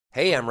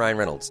Hey, I'm Ryan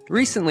Reynolds.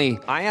 Recently,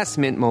 I asked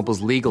Mint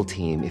Mobile's legal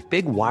team if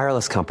big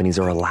wireless companies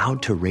are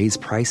allowed to raise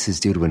prices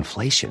due to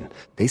inflation.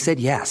 They said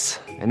yes.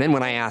 And then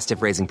when I asked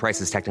if raising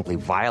prices technically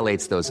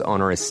violates those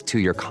onerous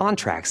two-year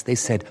contracts, they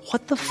said,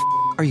 "What the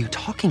are you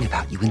talking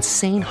about, you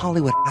insane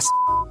Hollywood ass?"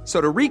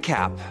 So to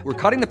recap,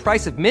 we're cutting the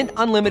price of Mint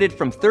Unlimited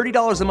from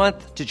 $30 a month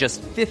to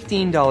just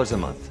 $15 a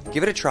month.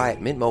 Give it a try at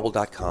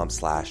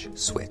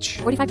mintmobile.com/switch.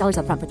 $45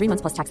 up front for 3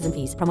 months plus taxes and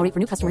fees. Promo rate for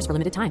new customers for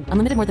limited time.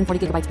 Unlimited more than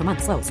 40 gigabytes per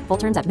month. Slows full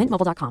terms at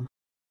mintmobile.com.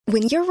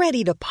 When you're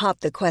ready to pop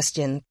the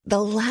question,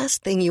 the last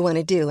thing you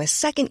want to do is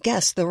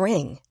second-guess the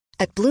ring.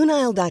 At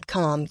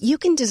BlueNile.com, you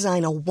can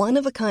design a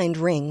one-of-a-kind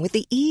ring with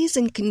the ease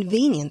and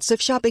convenience of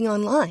shopping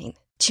online.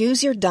 Choose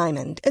your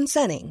diamond and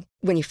setting.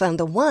 When you find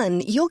the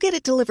one, you'll get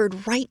it delivered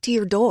right to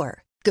your door.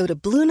 Go to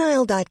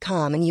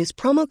BlueNile.com and use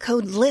promo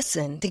code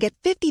LISTEN to get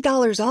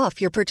 $50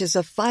 off your purchase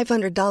of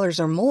 $500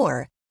 or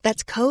more.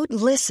 That's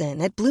code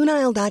LISTEN at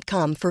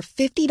BlueNile.com for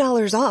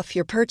 $50 off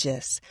your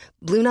purchase.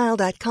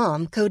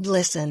 BlueNile.com, code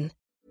LISTEN.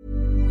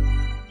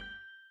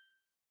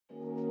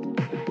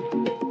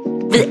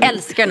 Vi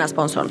älskar den här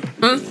sponsorn.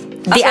 Det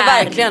alltså, är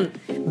verkligen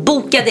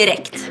Boka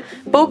Direkt.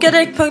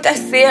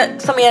 Bokadirekt.se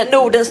som är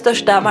Nordens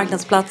största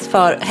marknadsplats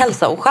för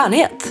hälsa och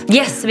skönhet.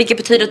 Yes, vilket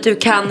betyder att du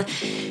kan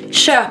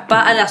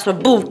köpa, eller alltså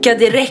boka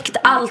direkt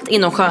allt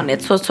inom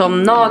skönhet. Så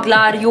som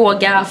naglar,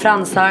 yoga,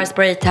 fransar,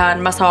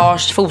 spraytan,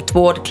 massage,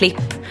 fotvård,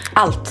 klipp.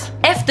 Allt.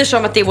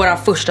 Eftersom att det är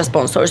vår första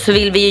sponsor så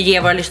vill vi ju ge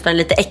våra lyssnare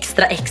lite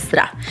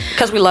extra.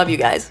 Because we love you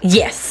guys.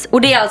 Yes,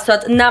 och det är alltså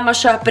att när man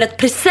köper ett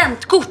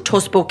presentkort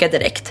hos Boka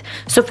Direkt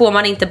så får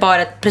man inte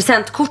bara ett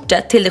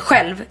presentkortet till dig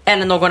själv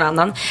eller någon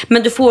annan,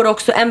 men du får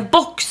också en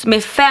box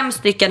med 5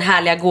 stycken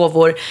härliga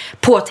gåvor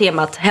på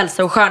temat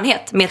hälsa och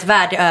skönhet med ett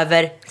värde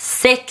över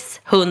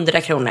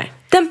 600 kronor.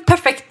 Den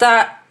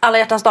perfekta alla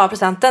hjärtans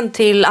dag-presenten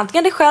till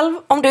antingen dig själv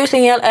om du är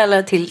singel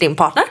eller till din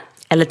partner.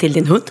 Eller till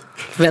din hund,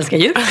 för vi älskar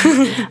djur.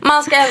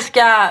 Man ska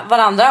älska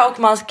varandra och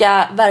man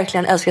ska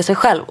verkligen älska sig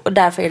själv. Och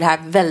därför är det här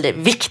väldigt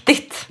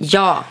viktigt.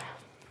 Ja.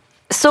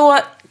 Så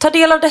ta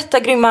del av detta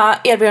grymma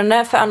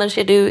erbjudande, för annars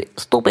är du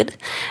stupid.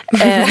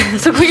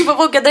 Så gå in på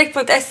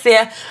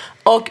bokadirekt.se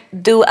och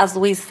do as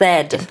we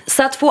said.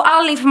 Så att få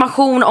all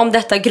information om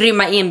detta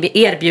grymma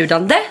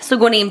erbjudande så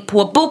går ni in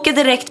på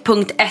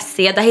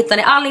bokadirekt.se. Där hittar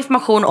ni all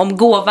information om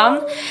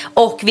gåvan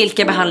och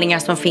vilka behandlingar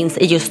som finns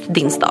i just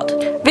din stad.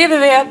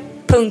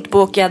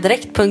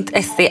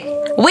 www.bokadirekt.se.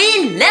 We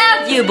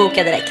love you,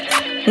 Boka Direkt.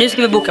 Nu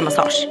ska vi boka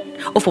massage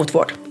och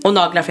fotvård och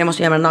naglar, för jag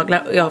måste göra mina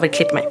naglar och jag vill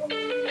klippa mig.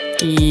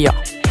 Ja.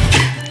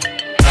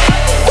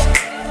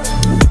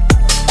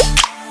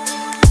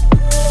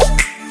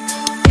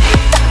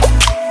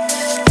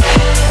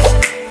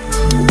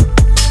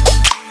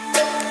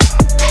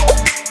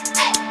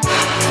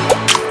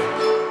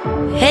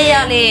 Hej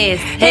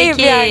Alice. Hej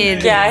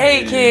Bianca.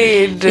 Hej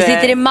Kid. Vi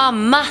sitter i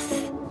mammas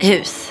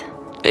hus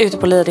ute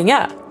på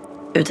Lidingö.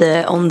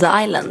 ute on the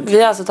island.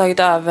 Vi har alltså tagit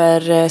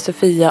över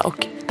Sofia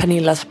och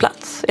Pernillas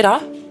plats idag.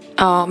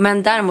 Ja,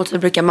 men däremot så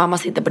brukar mamma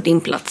sitta på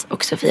din plats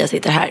och Sofia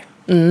sitter här.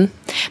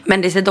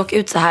 Men det ser dock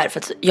ut så här för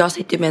att jag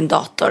sitter ju med en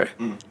dator.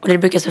 Och det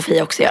brukar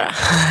Sofia också göra.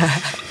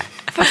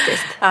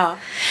 Faktiskt. Ja.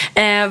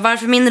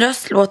 Varför min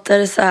röst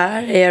låter så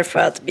här är för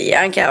att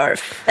Bianca har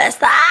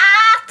festat.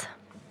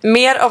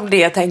 Mer om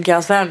det tänker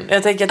jag sen.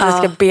 Jag tänker att vi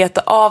ska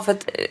beta av, för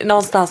att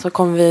någonstans så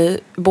kommer vi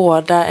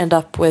båda end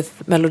up with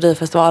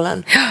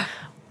Melodifestivalen.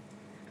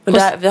 Och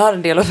där, vi har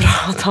en del att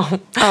prata om.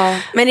 Ja.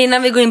 Men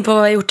innan vi går in på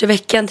vad vi har gjort i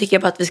veckan tycker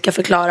jag bara att vi ska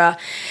förklara,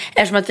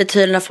 eftersom att vi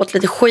tydligen har fått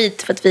lite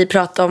skit för att vi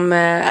pratar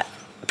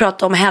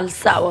om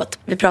hälsa och att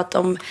vi pratar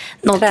om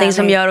någonting träning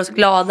som gör oss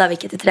glada,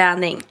 vilket är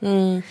träning.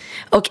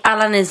 Och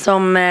alla ni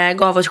som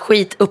gav oss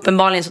skit,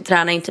 uppenbarligen så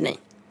tränar inte ni.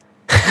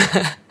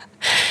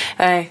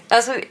 Nej,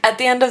 alltså at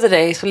the end of the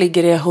day så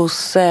ligger det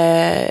hos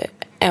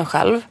en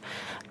själv.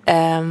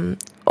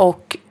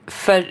 Och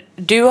för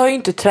du har ju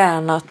inte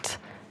tränat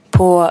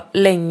på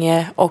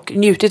länge och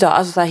njutit av,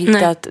 alltså så här,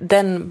 hittat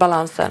den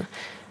balansen.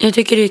 Jag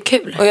tycker det är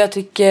kul. Och jag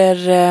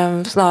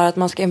tycker snarare att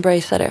man ska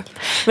embracea det.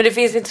 Men det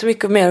finns inte så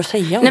mycket mer att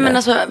säga om det. Men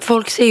alltså,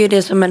 folk ser ju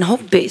det som en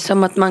hobby.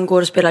 Som att man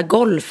går och spelar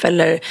golf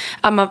eller,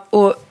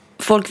 och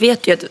folk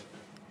vet ju att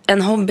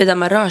en hobby där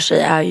man rör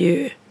sig är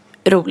ju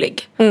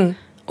rolig.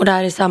 Och det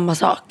här är samma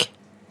sak.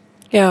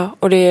 Ja,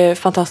 och det är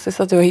fantastiskt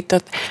att du har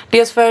hittat,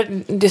 dels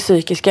för det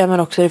psykiska men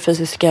också det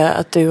fysiska,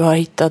 att du har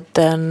hittat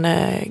den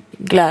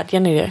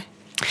glädjen i det.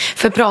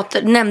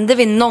 För nämnde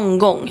vi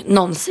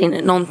någonsin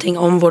någonting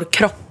om vår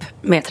kropp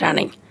med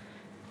träning?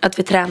 Att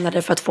vi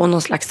tränade för att få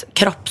någon slags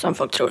kropp som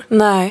folk tror?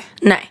 Nej.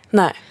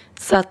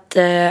 Så att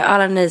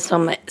alla ni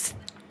som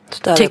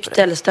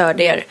tyckte eller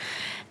störde er,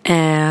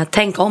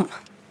 tänk om.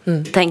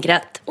 Tänk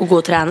rätt och gå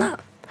och träna.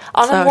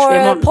 On a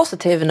more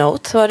positive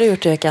note, vad har du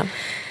gjort i veckan?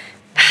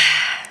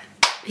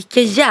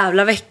 Vilken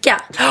jävla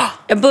vecka.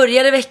 Jag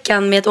började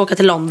veckan med att åka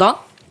till London.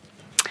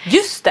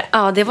 Just det.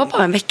 Ja, det var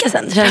bara en vecka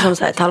sedan. Det känns som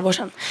så här ett halvår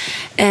sedan.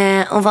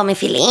 Och var med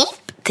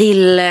Filip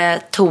till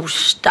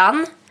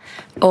torsdagen.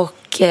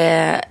 Och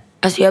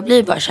alltså jag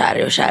blir bara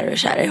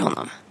kär i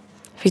honom.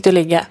 Fick du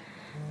ligga?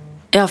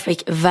 Jag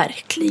fick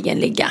verkligen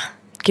ligga.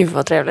 Gud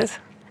vad trevligt.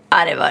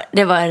 Ja,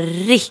 det var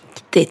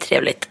riktigt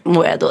trevligt,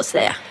 må jag då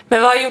säga.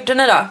 Men vad gjorde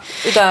ni då?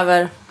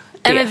 Utöver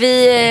det? Men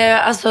vi,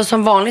 alltså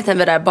som vanligt när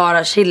vi där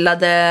bara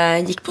chillade,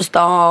 gick på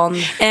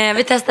stan.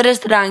 Vi testade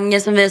restauranger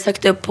som vi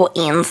sökte upp på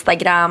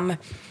Instagram.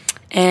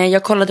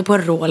 Jag kollade på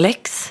en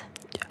Rolex.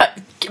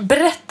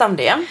 Berätta om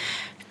det.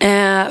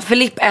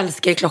 Filip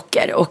älskar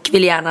klockor och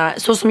vill gärna,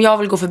 så som jag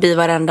vill gå förbi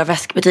varenda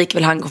väskbutik,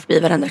 vill han gå förbi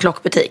varenda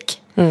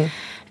klockbutik.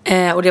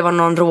 Och det var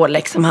någon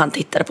Rolex som han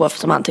tittade på,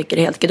 som han tycker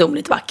är helt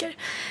gudomligt vacker.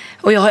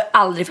 Och jag har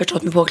aldrig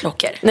förstått mig på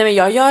klockor. Nej, men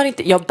jag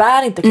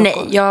bär inte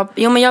klockor.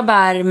 Nej, men jag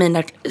bär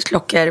mina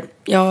klockor.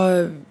 Jag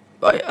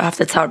har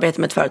haft ett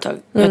samarbete med ett företag.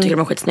 Jag tycker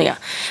de är skitsnygga.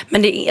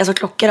 Men alltså,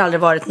 klockor har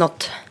aldrig varit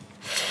något.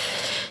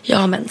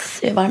 Ja, men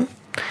är varm.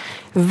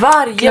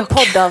 Varje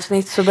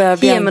poddavsnitt så börjar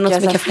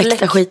Bianca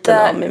fläkta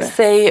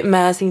sig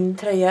med sin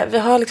tröja. Vi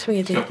har liksom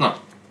ingenting. Öppna.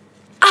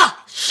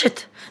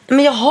 Shit.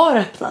 Men jag har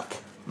öppnat.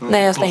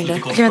 Nej, jag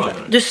stängde.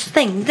 Du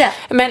stängde?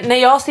 Men när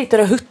jag sitter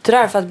och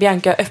huttrar för att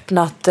Bianca har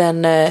öppnat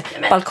en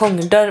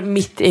balkongdörr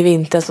mitt i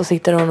vintern, så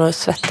sitter hon och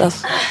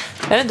svettas.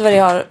 Jag vet inte vad det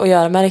har att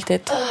göra med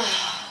riktigt.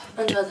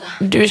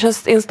 Du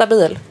känns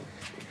instabil.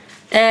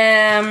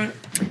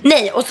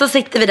 Nej, och så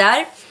sitter vi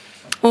där.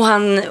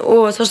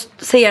 Och så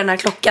ser jag den här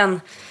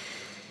klockan.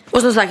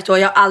 Och som sagt då,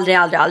 jag har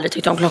aldrig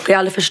tyckt om klockor. Jag har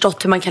aldrig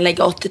förstått hur man kan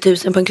lägga 80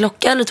 000 på en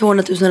klocka eller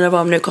 200 000 eller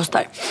vad det nu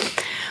kostar.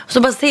 Och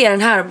så bara ser jag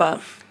den här och bara,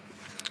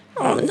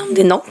 om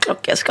det är någon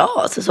klocka jag ska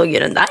ha, så såg ju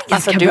den där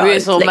ganska bra ut. Du är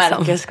så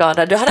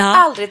märkesskadad. Du hade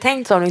aldrig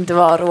tänkt så om det inte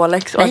var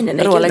Rolex. Och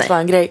nej, Rolex var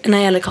en grej.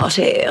 Nej, eller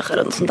Cartier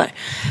eller något sånt där.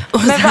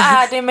 Men vad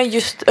är det med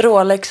just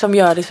Rolex som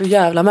gör det så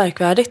jävla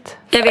märkvärdigt?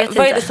 Jag vet inte.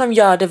 Vad är det som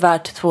gör det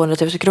värt 200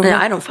 000 kronor? I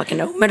don't fucking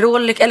know. Men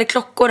Rolex, eller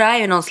klockor är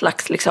ju någon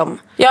slags liksom.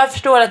 Jag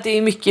förstår att det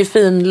är mycket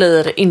fin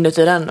lir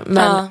inuti den.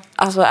 Men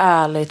alltså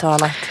ärligt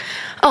talat.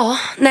 Ja,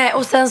 nej,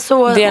 och sen så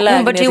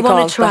hon bara, do you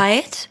want to try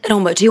it? Och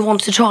hon bara, do you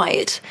want to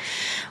try it?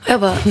 Och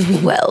jag bara,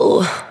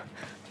 well,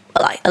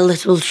 like a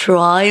little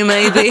try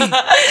maybe.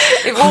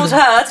 It won't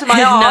hurt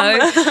my arm.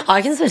 No,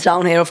 I can sit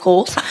down here of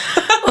course.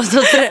 Och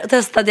så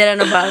testade jag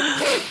den och bara,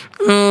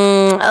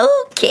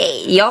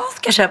 okej, jag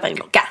ska köpa en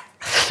klocka.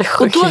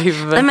 Och då,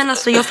 nej men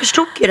alltså jag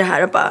förstod ju det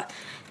här och bara,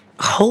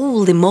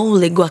 holy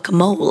moly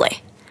guacamole.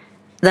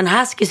 Den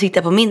här ska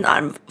sitta på min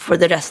arm for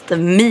the rest of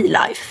my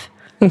life.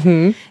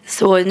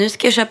 Så nu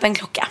ska jag köpa en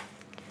klocka.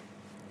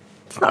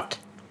 Snart.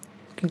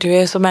 Du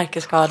är så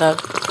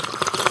märkesskadad.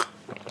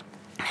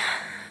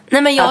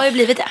 Nej, men jag har ju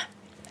blivit det.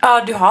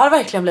 Ja, du har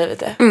verkligen blivit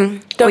det.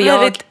 Du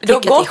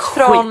har gått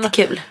från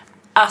skitkul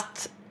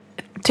att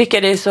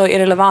tycka det är så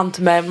irrelevant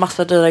med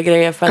massa dyra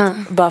grejer för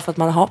att bara för att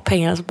man har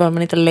pengar så behöver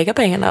man inte lägga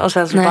pengarna. Och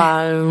sen så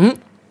bara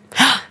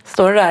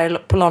står du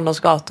där på Londons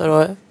gator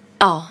och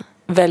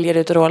väljer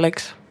ut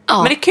Rolex.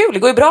 Men det är kul, det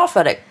går ju bra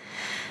för dig.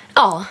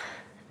 Ja.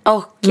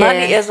 Och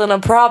money isn't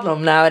a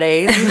problem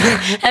nowadays.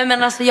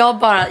 men alltså jag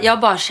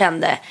bara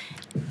kände,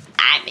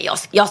 nej men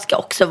jag ska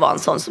också vara en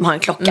sån som har en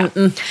klocka.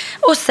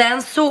 Och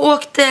sen så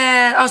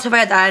var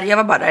jag där. Jag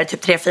var bara där i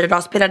typ 3-4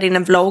 dagar, spelade in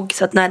en vlogg.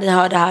 Så att när ni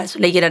hör det här så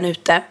ligger den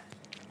ute.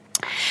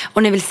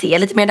 Och ni vill se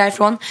lite mer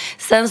därifrån.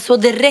 Sen så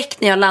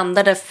direkt när jag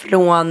landade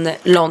från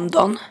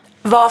London.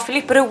 Var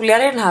Filip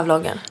roligare i den här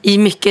vloggen?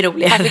 Mycket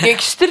roligare. Han fick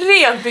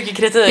extremt mycket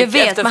kritik. Jag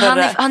vet, men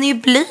han är ju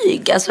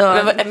blyg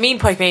alltså. Men min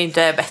pojkvän är ju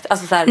inte bäst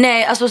alltså, så här,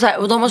 nej, alltså, så här,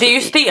 och det är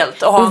ju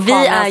stelt att ha och vi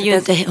är ju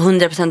inte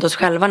 100% oss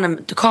själva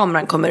när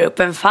kameran kommer upp.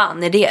 Vem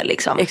fan är det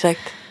liksom?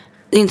 Exakt.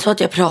 Det är inte så att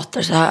jag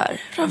pratar så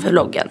här framför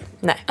vloggen.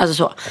 Nej. Alltså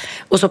så.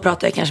 Och så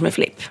pratar jag kanske med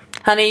Filip.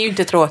 Han är ju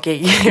inte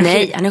tråkig.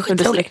 Nej, han är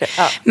skitrolig.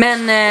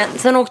 Men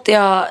sen åkte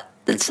jag,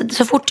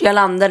 så fort jag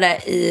landade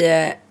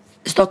i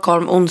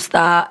Stockholm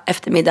onsdag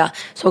eftermiddag,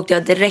 så åkte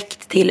jag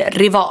direkt till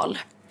Rival.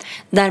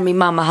 Där min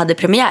mamma hade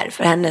premiär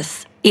för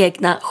hennes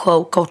egna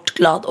show Kort,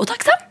 glad och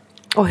tacksam.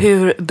 Och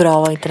hur bra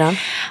var inte den?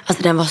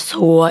 Alltså den var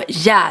så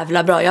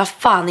jävla bra. Jag har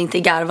fan inte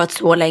garvat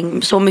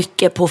så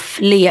mycket på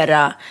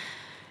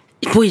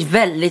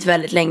väldigt,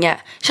 väldigt länge.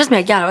 Känns som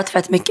jag har garvat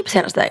fett mycket på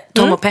senaste.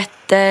 Tom och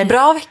Petter.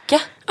 Bra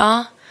vecka.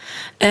 Ja.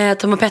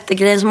 Tom och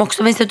Petter-grejen som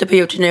också finns ute på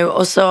YouTube nu.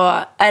 Och så,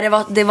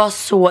 det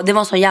var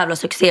en sån jävla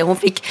succé. Hon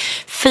fick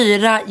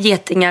 4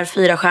 getingar,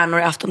 4 stjärnor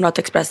i Aftonbladet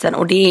Expressen.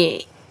 Och det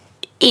är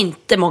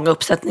inte många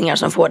uppsättningar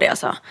som får det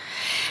alltså.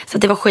 Så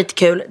det var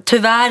skitkul.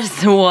 Tyvärr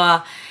så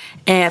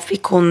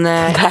fick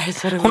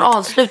hon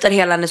avslutade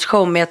hela hennes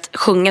show med att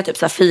sjunga typ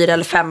så här 4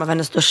 eller 5 av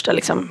hennes största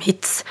liksom,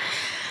 hits.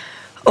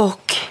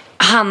 Och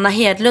Hanna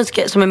Hedlund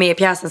som är med i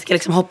pjäsen ska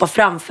liksom hoppa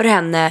framför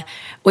henne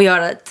och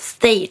göra ett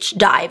stage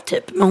dive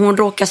typ. Men hon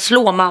råkar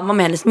slå mamma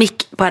med hennes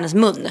mick på hennes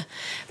mun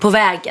på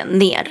vägen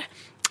ner.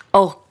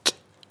 Och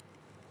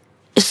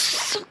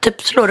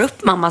typ slår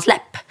upp mammas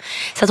läpp.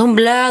 Så att hon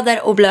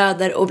blöder och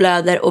blöder och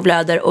blöder och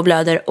blöder och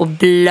blöder och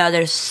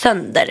blöder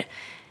sönder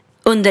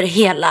under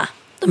hela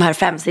de här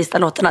 5 sista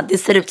låtarna. Det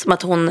ser ut som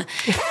att hon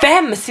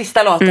 5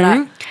 sista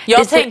låtarna.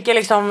 Jag tänker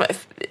liksom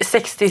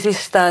 60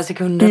 sista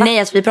sekunderna. Nej,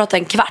 alltså vi pratar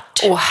en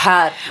kvart.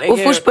 Herregud. Och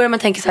först börjar man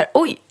tänka så här,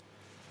 oj.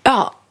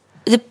 Ja,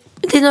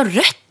 det är något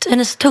rött.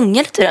 Hennes tunga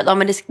är lite röd. Ja,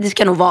 men det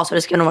ska nog vara så.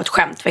 Det ska nog vara ett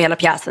skämt för hela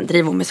pjäsen.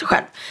 Driver hon med sig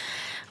själv.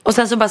 Och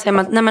sen så bara säger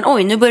man, nej men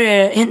oj, nu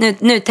börjar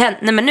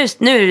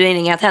nu är det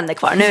inga tänder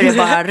kvar. Nu är det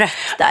bara rött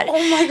där.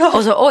 Oh my God.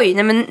 Och så oj,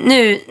 nej men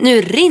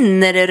nu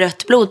rinner det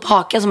rött blod på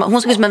hakan.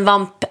 Hon såg ut som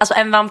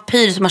en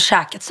vampyr som har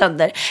käkat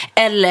sönder.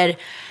 Eller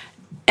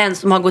en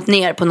som har gått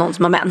ner på någon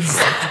som har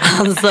mens.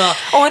 Alltså,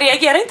 och hon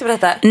reagerar inte på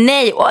detta?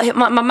 Nej, och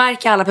man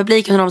märker alla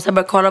publiken när de så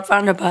börjar kolla på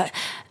varandra och bara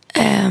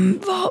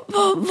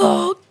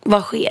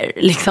vad sker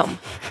liksom.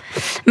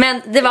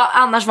 Men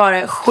annars var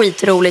det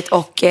skitroligt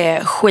och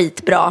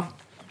skitbra.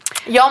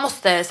 Jag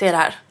måste se det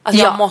här.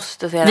 Alltså, jag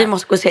måste se det. Vi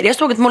måste gå och se det. Jag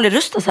såg att Molly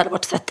Rustas hade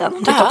varit sett den.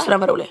 Hon tyckte också den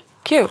var rolig.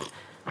 Kul.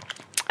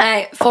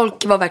 Nej,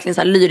 folk var verkligen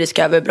så här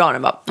lyriska över hur bra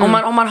den var.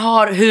 Om man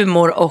har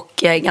humor och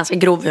ganska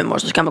grov humor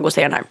så ska man gå och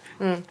se den här.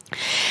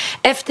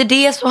 Efter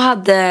det så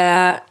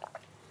hade...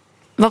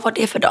 Vad var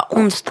det för dag?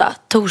 Onsdag,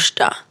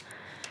 torsdag.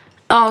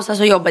 Ja, och sen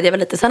så jobbade jag väl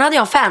lite. Sen hade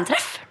jag en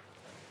fanträff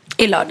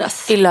i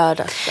lördags.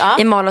 Ja.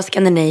 I Mall of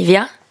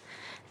Scandinavia.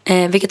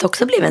 Vilket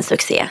också blev en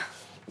succé.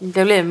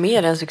 Det blev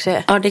mer än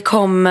succé. Ja, det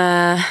kom...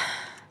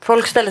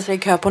 Folk ställde sig i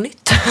kö på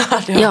nytt.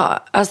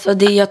 Ja, alltså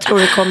jag tror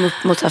det kom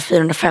upp mot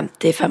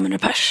 450-500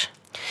 pers.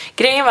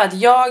 Grejen var att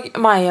jag,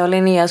 Maja och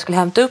Linnea skulle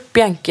hämta upp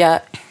Bianca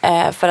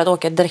för att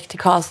åka direkt till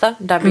Karlstad.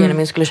 Där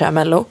Benjamin skulle köra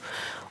Mello.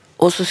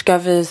 Och så ska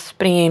vi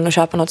springa in och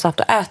köpa något snabbt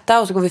att äta.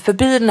 Och så går vi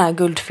förbi den här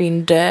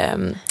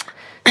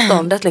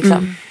guldfynd-ståndet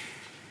liksom.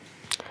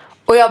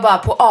 Och jag bara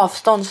på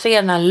avstånd ser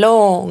den här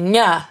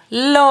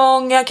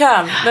långa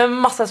kön med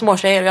massa små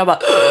tjejer. Och jag bara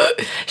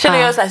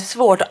känner jag så här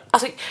svårt.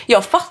 Alltså,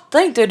 jag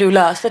fattar inte hur du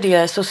löser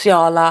det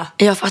sociala.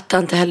 Jag fattar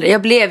inte heller.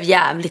 Jag blev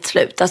jävligt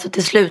slut. Alltså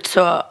till slut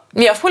så...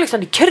 Men jag får liksom,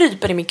 det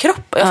kryper i min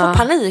kropp. Jag får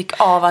panik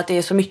av att det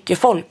är så mycket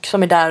folk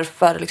som är där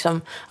för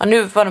liksom... Ja,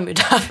 nu var de ju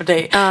där för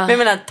dig. Men jag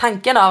menar,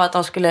 tanken av att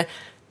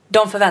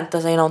de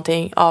förväntar sig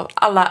någonting av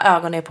alla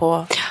ögon är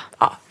på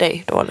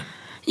dig då.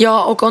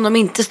 Ja, och om de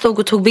inte stod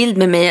och tog bild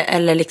med mig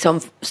eller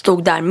liksom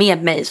stod där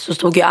med mig så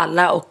stod ju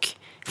alla och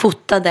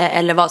fotade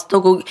eller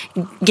stod och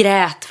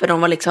grät för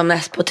de var liksom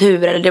näst på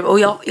tur. Eller och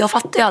jag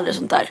fattar ju aldrig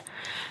sånt där.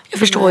 Jag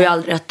förstår ju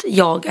aldrig att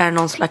jag är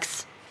någon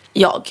slags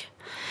jag.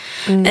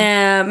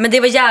 Men det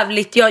var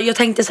jävligt, jag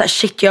tänkte så här,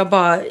 shit, jag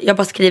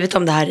bara skrivit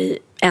om det här i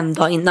en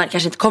dag innan.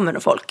 Kanske inte kommer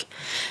någon folk.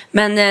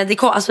 Men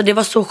det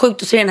var så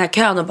sjukt att se den här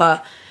kön och bara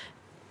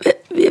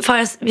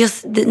fan,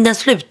 den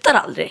slutar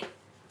aldrig.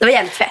 Det var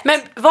jävligt fett.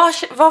 Men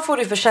vad får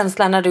du för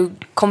känsla när du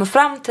kommer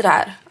fram till det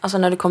här? Alltså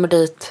när du kommer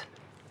dit,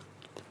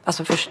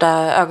 alltså första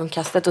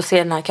ögonkastet och ser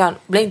den här kön.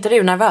 Blir inte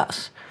du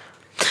nervös?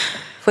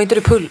 Får inte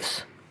du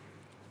puls?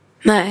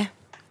 Nej.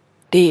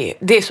 Det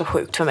är så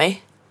sjukt för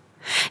mig.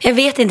 Jag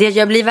vet inte,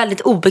 jag blir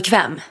väldigt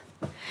obekväm.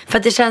 För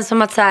att det känns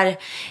som att så här,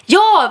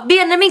 ja,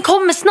 Benjamin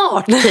kommer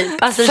snart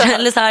typ. Alltså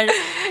eller så här,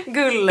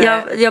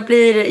 gulle.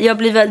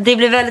 Det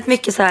blir väldigt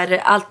mycket så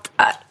här att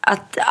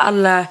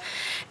alla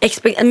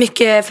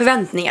mycket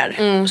förväntningar.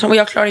 Och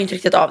jag klarar inte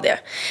riktigt av det.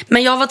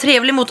 Men jag var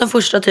trevlig mot de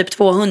första typ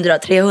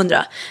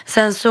 200-300.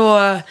 Sen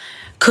så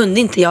kunde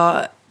inte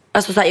jag.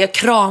 Alltså så här, jag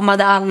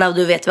kramade alla och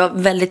du vet, var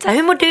väldigt så här,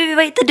 hur mår du,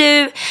 vad heter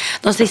du?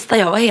 De sista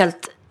jag var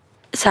helt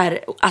så här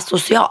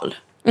asocial.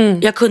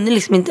 Jag kunde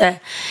liksom inte.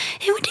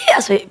 Hur mår du?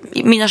 Alltså,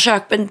 mina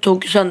kökben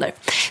tog sönder.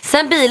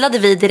 Sen bilade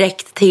vi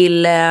direkt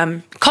till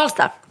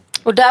Karlstad.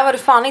 Och där var det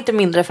fan inte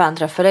mindre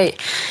fanträff för dig.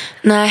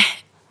 Nej.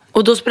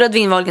 Och då spelade vi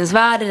in Wahlgrens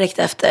värld direkt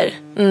efter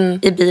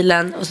i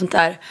bilen och sånt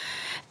där.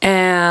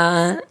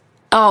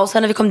 Och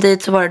sen när vi kom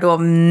dit så var det då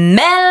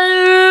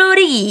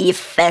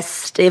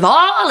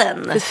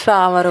Melodifestivalen. Fy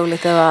fan vad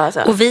roligt det var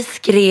alltså. Och vi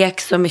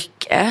skrek så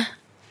mycket.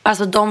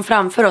 Alltså de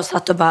framför oss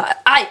satt och bara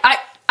aj.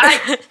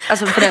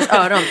 Alltså för deras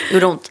öron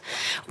gjorde ont.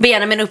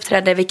 Benjamin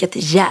uppträdde, vilket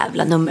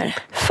jävla nummer.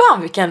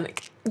 Fan vilken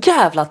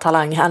jävla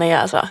talang han är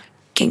alltså.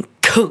 Vilken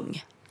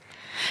kung.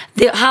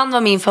 Han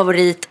var min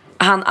favorit.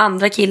 Han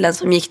andra killen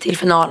som gick till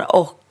final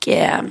och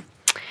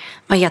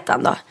vad heter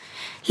han då?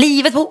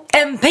 Livet på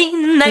en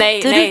pinne.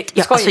 Nej.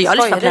 Ja, alltså jag har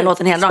lyssnat på den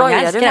låten hela dagen.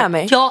 Jag älskar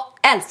den. Jag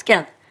älskar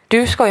den.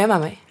 Du skojar med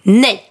mig?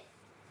 Nej.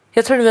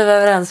 Jag trodde vi var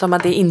överens om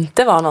att det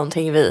inte var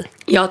någonting vi...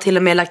 Jag har till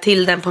och med lagt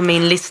till den på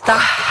min lista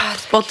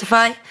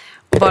Spotify.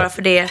 Och bara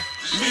för det.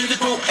 Livet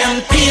på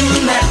en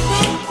pinne.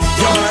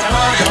 Göra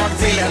vardag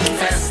till en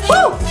fest.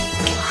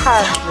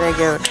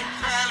 Herregud.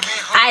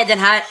 Nej, den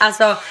här,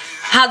 alltså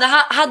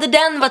hade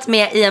den varit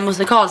med i en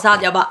musikal så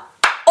hade jag bara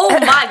oh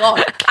my god,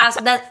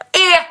 alltså den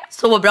är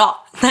så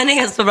bra. Den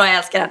är så bra, jag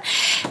älskar den.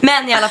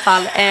 Men i alla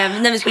fall,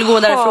 när vi skulle gå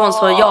därifrån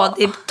så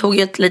det tog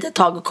ju ett litet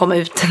tag att komma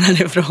ut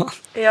därifrån.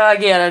 Jag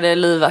agerade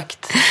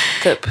livvakt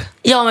typ.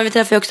 Ja, men vi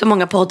träffade ju också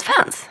många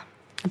poddfans.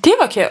 Det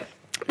var kul.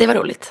 Det var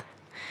roligt.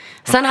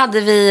 Sen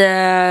hade vi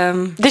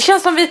det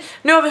känns som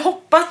nu har vi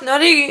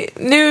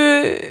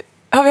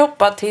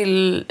hoppat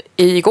till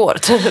igår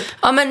typ.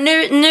 Ja, men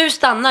nu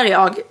stannar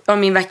jag om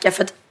min vecka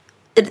för att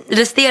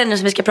resterande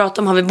som vi ska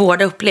prata om har vi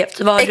båda upplevt.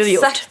 Så vad har du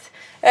gjort?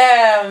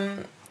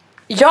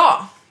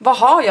 Ja, vad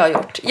har jag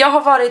gjort? Jag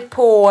har varit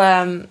på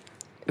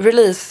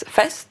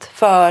releasefest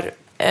för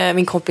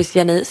min kompis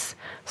Janice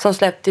som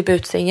släppt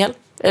debutsingel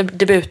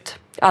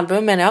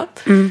debutalbum menar jag.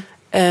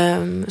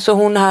 Så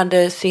hon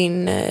hade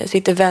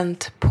sitt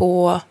event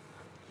på,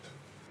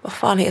 vad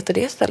fan heter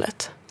det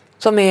stället?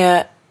 Som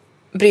är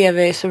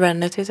bredvid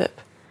Serenity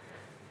typ.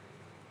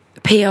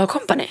 PA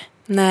Company?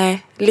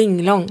 Nej,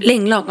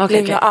 Linglong,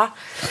 okej. ja.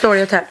 Story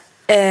Hotel.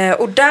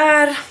 Och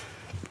där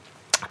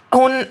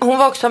hon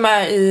var också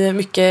med i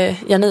mycket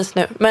Janice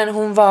nu, men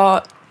hon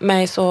var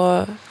med i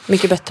Så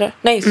mycket bättre.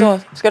 Nej, Så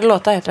ska det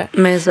låta heter det.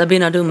 Med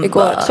Sabina Dumba.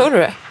 Igår. Såg du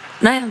det?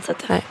 Nej, jag har inte sett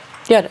det. Nej,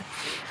 gör det.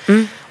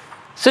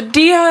 Så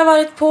det har jag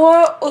varit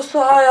på. Och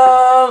så har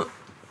jag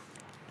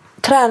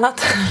tränat.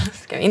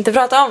 Ska vi inte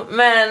prata om.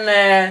 Men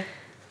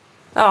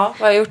ja, vad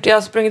har jag gjort? Jag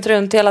har sprungit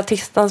runt hela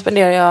tisdagen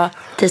spenderar jag.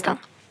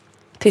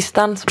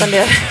 Tisdagen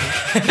spenderar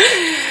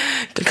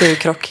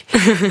kulturkrock.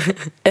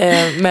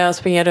 Men jag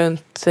springer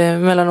runt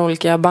mellan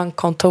olika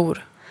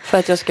bankkontor. För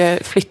att jag ska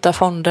flytta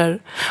fonder.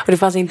 Och det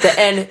fanns inte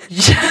en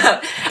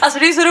Alltså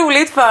det är så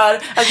roligt för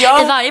att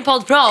jag... I varje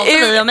podd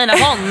pratar vi om mina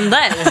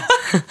fonder.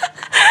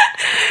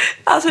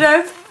 Alltså det här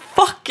är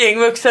fucking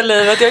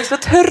vuxenlivet. Jag är så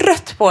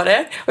trött på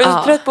det. Och jag är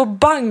så trött på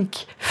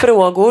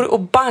bankfrågor och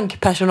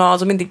bankpersonal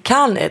som inte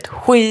kan ett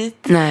skit.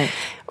 Nej.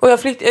 Och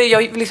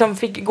jag liksom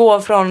fick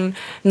gå från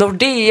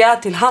Nordea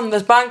till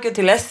Handelsbanken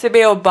till SEB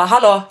och bara,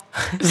 hallå,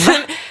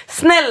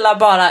 snälla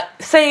bara,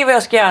 säg vad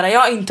jag ska göra. Jag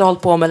har inte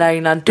hållit på med det här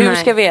innan. Du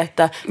ska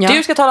veta. Ja.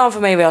 Du ska tala om för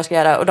mig vad jag ska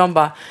göra. Och de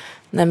bara,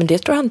 nej men det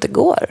tror jag inte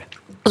går.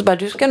 Och så bara,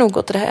 du ska nog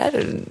gå till det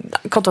här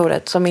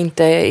kontoret som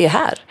inte är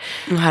här.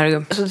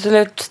 Herregud. Så till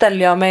slut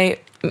ställde jag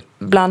mig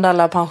bland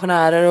alla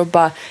pensionärer och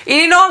bara,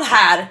 är det någon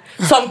här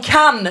som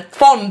kan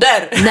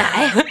fonder?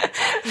 Nej.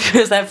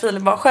 Så här,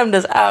 Filip bara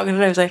skämdes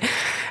ögonen ur sig.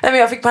 Nej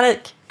men jag fick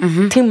panik.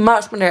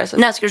 Timmar spenderades.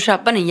 När ska du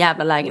köpa din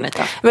jävla lägenhet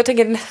då? Men jag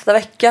tänker nästa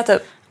vecka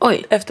typ.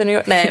 Oj. Efter New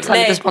York. Nej.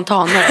 Lite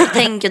spontanare. Jag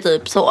tänker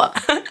typ så.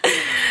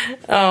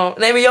 Ja,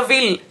 nej men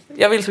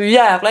jag vill så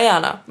jävla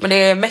gärna. Men det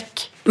är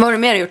meck. Vad har du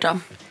mer gjort då? Jag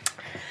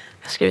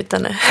har skrivit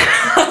en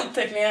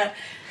anteckning.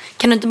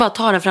 Kan du inte bara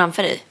ta den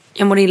framför dig?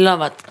 Jag mår illa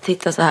av att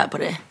titta så här på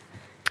dig.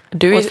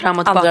 Du är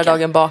andra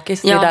dagen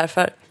bakis, det är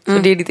därför. Så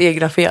det är ditt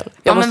egna fel.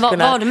 Men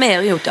vad har du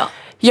mer gjort då?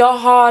 Jag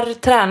har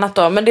tränat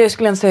då, men det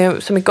skulle jag inte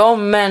säga så mycket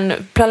om.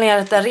 Men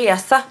planerat en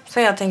resa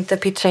som jag tänkte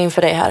pitcha in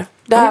för dig här.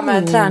 Det här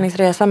med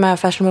träningsresa med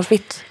Fashionable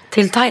Fit.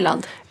 Till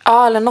Thailand?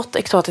 Ja, eller något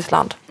exotiskt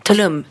land.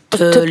 Tulum.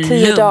 Typ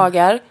 10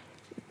 dagar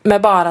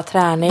med bara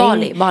träning.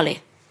 Bali.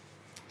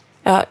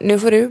 Ja, nu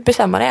får du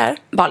bestämma det här.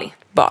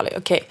 Bali,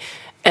 okej.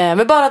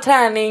 Med bara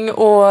träning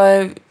och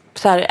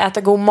så här,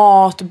 äta god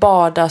mat,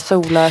 bada,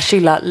 sola,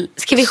 chilla.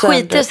 Ska vi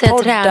skita i att säga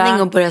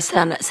träning och börja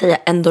säga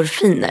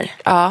endorfiner?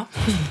 Ja.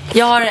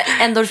 Jag har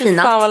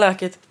endorfinat. Fan vad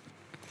lökigt.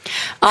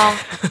 Ja,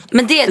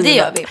 men det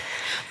gör vi.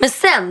 Men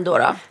sen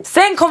då?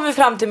 Sen kom vi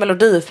fram till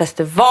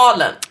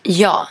Melodifestivalen.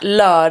 Ja.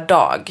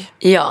 Lördag.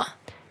 Ja.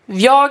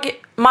 Jag,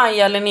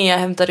 Maja och Linnea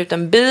hämtade ut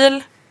en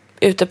bil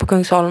ute på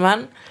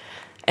Kungsholmen.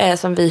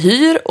 Som vi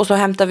hyr. Och så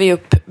hämtar vi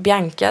upp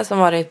Bianca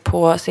som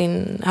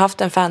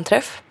haft en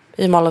fanträff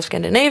i Mall of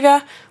Scandinavia.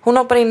 Hon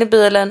hoppar in i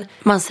bilen.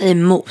 Man säger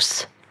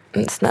mos.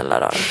 Snälla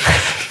då.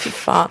 Fy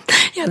fan.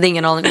 Jag hade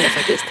ingen aning om det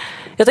faktiskt.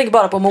 Jag tänker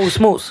bara på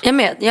mos. Jag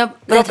med. Jag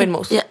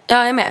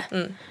är med.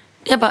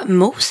 Jag bara,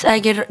 mos?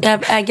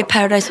 Äger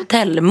Paradise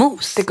Hotel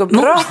mos? Det går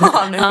bra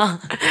nu.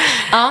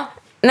 Ja.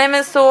 Nej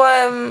men så...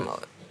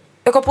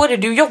 jag kom på det.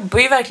 Du jobbar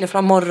ju verkligen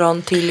från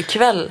morgon till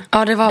kväll.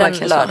 Ja, det var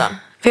verkligen lördagen.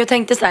 Så. För jag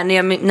tänkte så här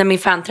när min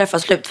fan-träff var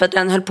slut. För att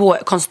den höll på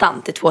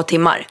konstant i 2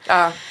 timmar.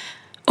 Ja.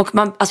 Och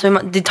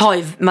det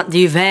är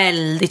ju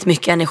väldigt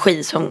mycket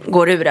energi som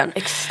går ur den.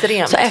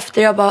 Extremt. Så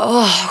efter jag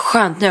bara,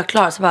 skönt, nu är jag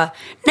klar. Så bara,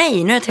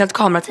 nej, nu är ett helt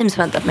kamerateam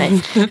som väntat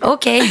mig.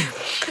 Okej.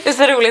 Det är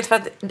så roligt för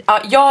att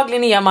jag,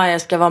 Linnea och Maja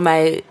ska vara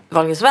med i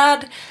Wahlgrens värld.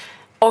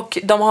 Och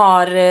de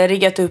har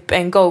riggat upp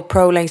en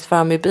GoPro längst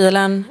fram i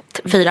bilen.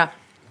 4.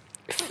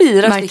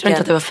 4 Märkte du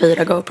inte att det var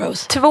 4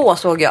 GoPros? 2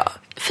 såg jag.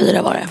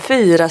 4 var det.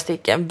 4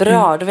 stycken.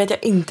 Bra, då vet jag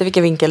inte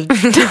vilken vinkel.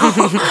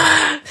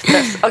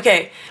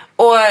 Okej.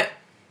 Och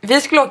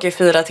vi skulle åka i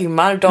 4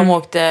 timmar. De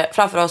åkte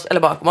framför oss eller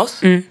bakom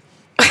oss.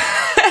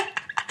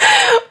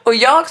 Och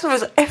jag som är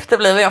så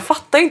efterbliven, jag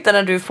fattar inte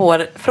när du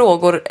får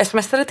frågor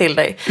smsade till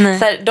dig. Så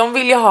här, de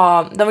vill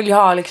ju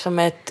ha liksom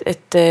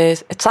ett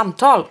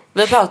samtal.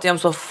 Vi pratar ju om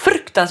så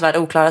fruktansvärt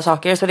oklara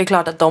saker, så det är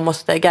klart att de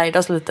måste guida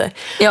oss lite.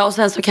 Ja, och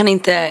sen så kan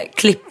inte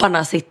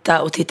klipparna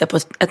sitta och titta på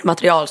ett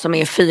material som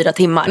är 4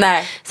 timmar.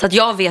 Nej. Så att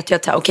jag vet ju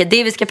att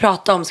det vi ska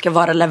prata om ska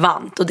vara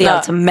relevant. Och det är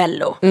alltså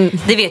Mello.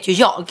 Det vet ju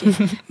jag.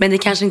 Men det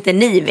kanske inte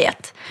ni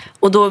vet.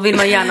 Och då vill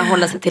man gärna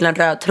hålla sig till en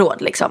röd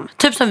tråd liksom.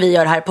 Typ som vi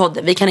gör här i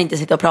podden. Vi kan inte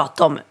sitta och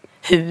prata om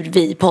hur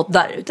vi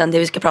poddar, utan det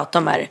vi ska prata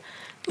om är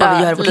vad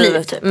vi gör i vårt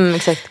liv typ.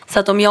 Exakt. Så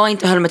att om jag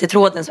inte höll mig till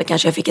tråden så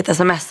kanske jag fick ett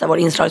sms av vår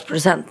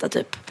inslagsproducent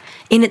typ,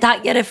 in i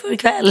taggade för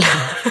ikväll.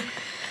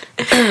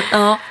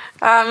 Ja.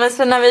 Ja, men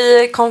så när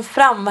vi kom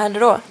fram, vad hände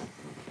då?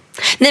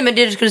 Nej, men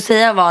det du skulle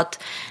säga var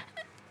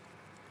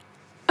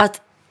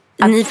att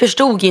ni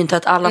förstod ju inte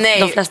att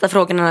de flesta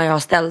frågorna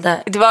jag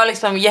ställde. Det var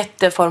liksom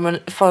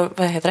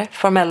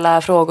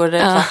formella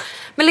frågor.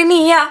 Men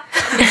Linnea,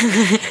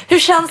 hur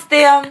känns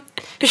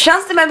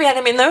det med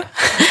Benjamin nu?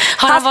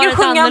 Har han ska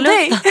sjunga om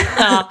dig.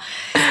 Ja.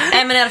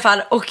 Nej, men i alla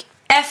fall. Och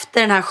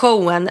efter den här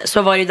showen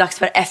så var det ju dags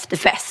för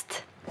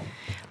efterfest.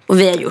 Och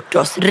vi har gjort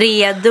oss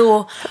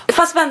redo.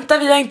 Fast vänta,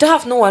 vi har inte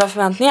haft några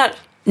förväntningar.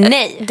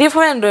 Nej. Det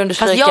får jag ändå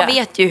understryka. Fast jag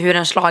vet ju hur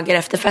en schlager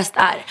efterfest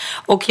är.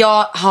 Och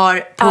jag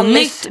har på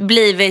nytt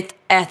blivit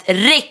ett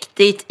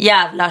riktigt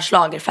jävla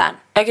schlagerfan.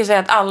 Jag kan säga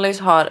att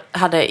Alice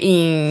hade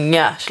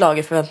inga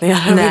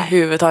schlagerförväntningar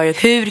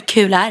överhuvudtaget. Hur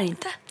kul är det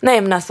inte?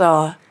 Nej, men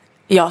alltså,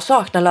 jag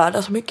saknar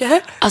lördag så mycket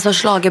här. Alltså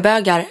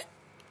schlagerbögar,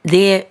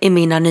 det är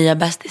mina nya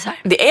bästisar.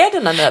 Det är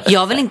dina nya bästisar.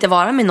 Jag vill inte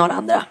vara med några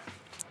andra.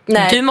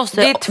 Nej, du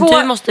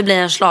måste bli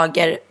en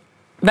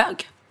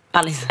schlagerbög,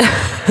 Alice.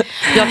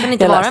 Jag kan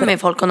inte vara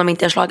med folk om de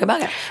inte är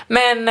schlagerbögar.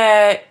 Men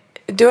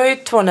du har ju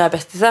 2 nya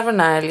bästisar från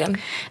den här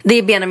helgen. Det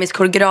är Benjamins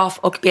koreograf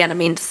och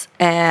Benjamins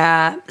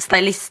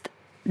stylist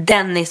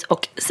Dennis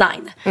och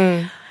Sign.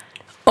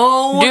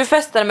 Du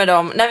festade med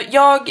dem. När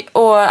jag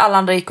och alla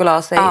andra gick och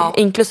la sig,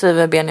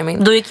 inklusive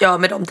Benjamin. Då gick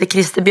jag med dem till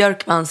Christer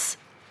Björkmans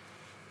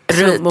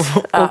rum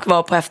och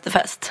var på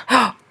efterfest.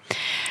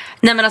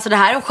 Nej, men alltså det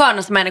här är de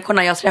skönaste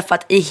människorna jag har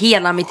träffat i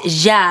hela mitt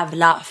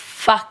jävla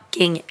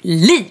fucking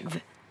liv.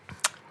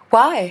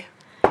 Why?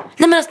 Nej,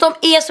 men alltså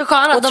de är så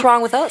sköna. What's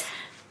wrong with us?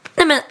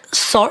 Nej, men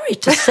sorry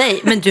to say.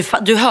 Men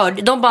du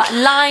hörde, de bara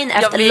line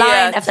efter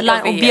line efter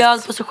line och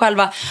bjöd på sig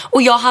själva.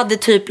 Och jag hade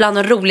typ bland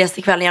de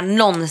roligaste kvällen jag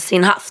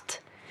någonsin haft.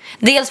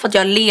 Dels för att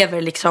jag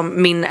lever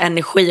liksom min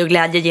energi och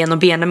glädje genom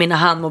Benjamin när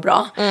han mår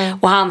bra.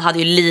 Och han hade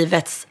ju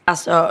livets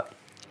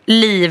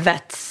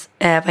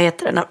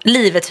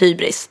livets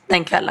hybris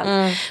den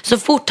kvällen. Så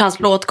fort hans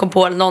låt kom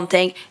på eller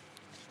någonting,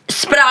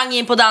 sprang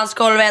in på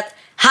dansgolvet.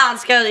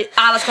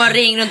 Alla ska ha en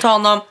ring runt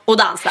honom och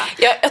dansa.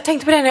 Jag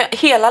tänkte på det nu.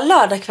 Hela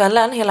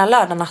lördagskvällen, hela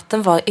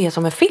lördagnatten är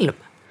som en film.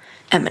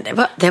 Ja, men det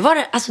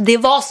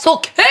var så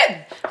kul.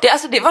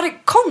 Det var det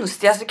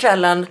konstigaste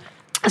kvällen.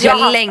 Alltså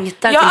jag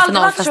längtar till jag har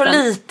aldrig varit finalfesten.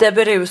 så lite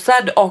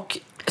berusad och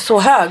så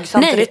hög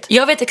samtidigt. Nej,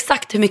 jag vet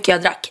exakt hur mycket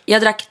jag drack.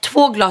 Jag drack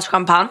 2 glas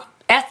champagne.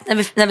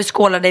 Ett när vi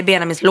skålade i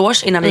Benjamins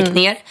loge innan vi gick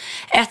ner.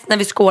 Ett när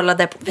vi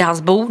skålade vid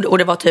hans bord och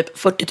det var typ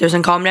 40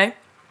 000 kameror.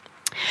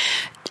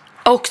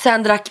 Och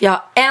sen drack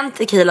jag en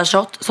tequila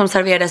shot som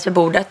serverades vid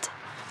bordet.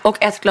 Och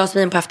 1 glas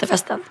vin på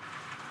efterfesten.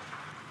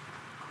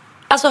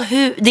 Alltså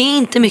det är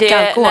inte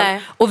mycket alkohol.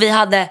 Nej. Och vi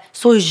hade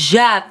så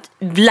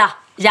jävla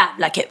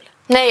kul.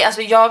 Nej,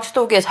 alltså jag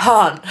stod i ett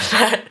hörn.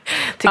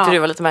 Tyckte det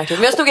var lite märkligt.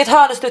 Men jag stod i ett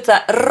hörn och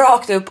studsade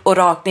rakt upp och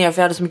rakt ner.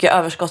 För jag hade så mycket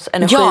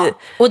överskottsenergi. Ja,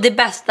 och det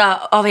bästa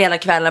av hela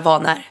kvällen var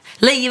när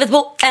livet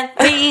på en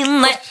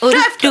pinne och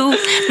du,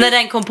 när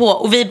den kom på.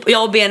 Och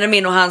jag och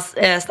Benjamin och hans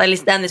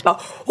stylist Dennis bara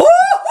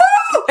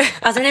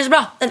alltså den är så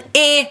bra, den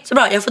är så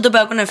bra. Jag har fått upp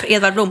ögonen för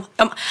Edvard Blom.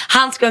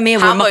 Han ska vara med i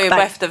vår mukbang. Han var ju mukbang.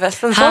 på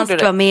efterfesten. Han ska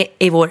vara med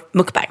i vår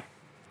mukbang.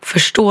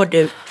 Förstår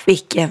du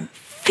vilken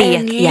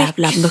fet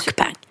jävla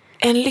mukbang?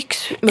 En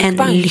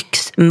lyxmukbang. En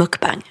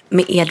lyxmukbang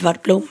med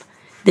Edvard Blom.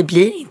 Det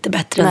blir inte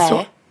bättre än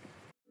så.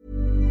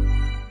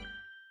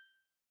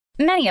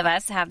 Many of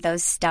us have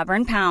those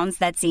stubborn pounds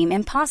that seem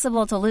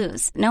impossible to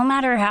lose, no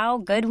matter how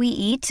good we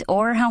eat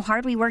or how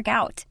hard we work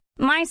out.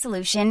 My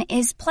solution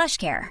is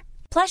PlushCare.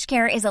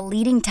 PlushCare is a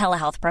leading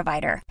telehealth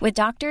provider with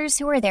doctors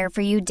who are there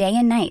for you day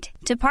and night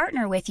to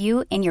partner with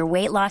you in your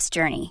weight loss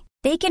journey.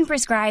 They can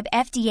prescribe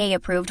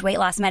FDA-approved weight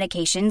loss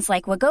medications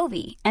like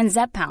Wegovy and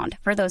Zepbound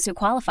for those who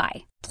qualify.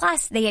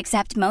 Plus, they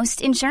accept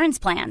most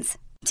insurance plans.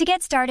 To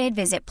get started,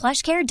 visit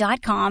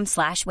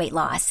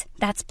plushcare.com/weightloss.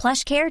 That's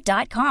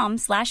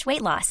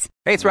plushcare.com/weightloss.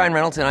 Hey, it's Ryan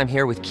Reynolds, and I'm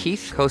here with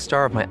Keith,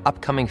 co-star of my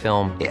upcoming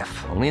film,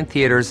 If, only in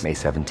theaters May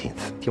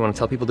 17th. Do you want to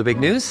tell people the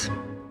big news?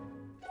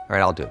 All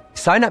right, I'll do it.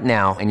 Sign up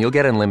now and you'll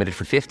get unlimited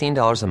for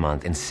 $15 a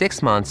month and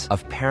 6 months of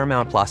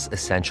Paramount Plus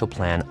Essential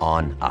Plan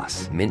on us.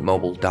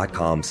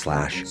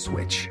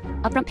 MintMobile.com/switch.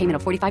 Upfront payment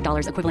of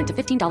 $45 equivalent to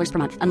 $15 per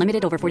month.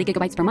 Unlimited over 40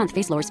 gigabytes per month.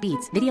 Face lower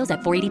speeds. Videos at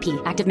 480p.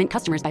 Active Mint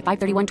customers by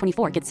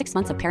 531.24 get 6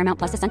 months of Paramount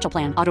Plus Essential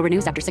Plan. Auto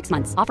renews after 6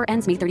 months. Offer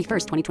ends May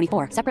 31st,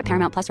 2024. Separate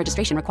Paramount Plus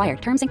registration required.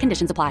 Terms and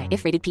conditions apply if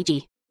rated PG.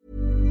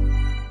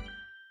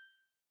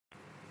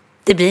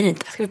 Det blir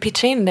inte. Ska vi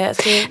pitcha in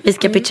det? Vi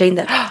ska pitcha in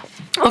det.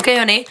 Okej,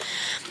 hörni.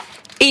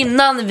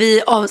 Innan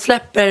vi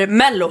avsläpper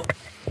Mello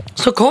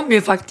så kom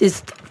ju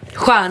faktiskt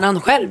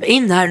stjärnan själv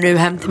in här nu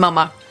hem till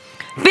mamma.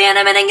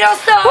 Benjamin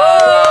Ingrosso!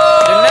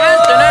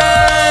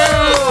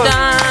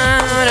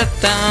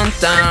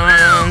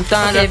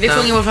 Okej, vi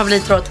sjunger vår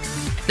favoritlåt.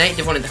 Nej,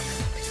 det får ni inte.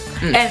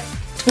 1,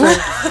 2,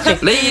 3.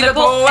 Livet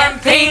på en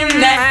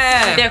pinne.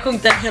 Vi har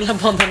sjungit den hela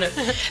podden nu.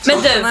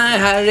 Men du,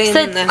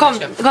 kom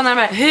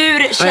närmare.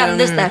 Hur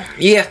kändes det?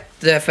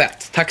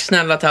 Jättefett. Tack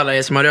snälla till alla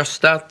er som har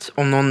röstat.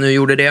 Om någon nu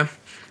gjorde det.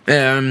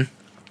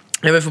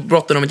 Jag vill få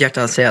brotten om ett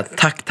hjärta att säga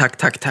tack.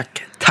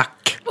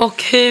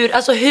 Och hur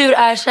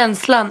är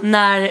känslan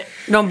när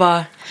de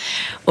bara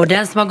och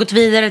den som har gått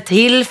vidare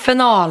till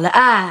final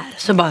är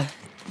så bara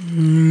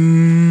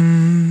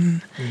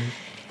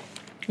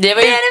Det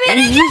var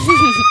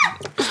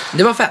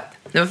Det var fett.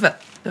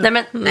 Nej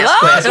men Nej,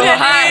 jag skojar.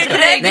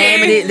 herregud. Nej,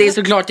 men det är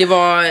såklart, det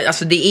var,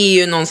 alltså det är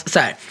ju någon så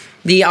här,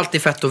 det är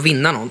alltid fett att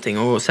vinna någonting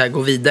och så här,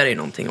 gå vidare i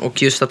någonting.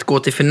 Och just att gå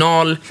till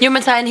final. Jo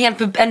men så här,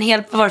 en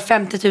hel var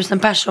 50 000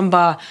 personer som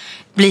bara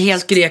blir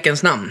helt... Skrek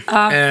ens namn.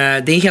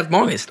 Det är helt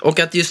magiskt. Och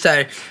att just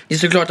där, det är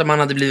såklart att man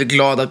hade blivit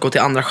glad att gå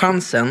till andra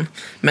chansen.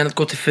 Men att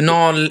gå till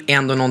final är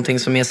ändå någonting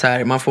som är så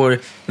här, man får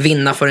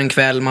vinna för en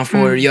kväll, man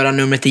får göra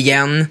numret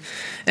igen.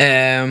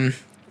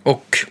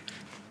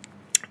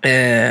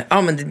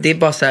 Ja men det är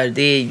bara så här,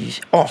 det är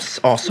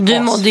as. Du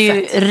mådde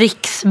ju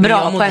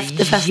riksbra på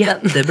efterfesten.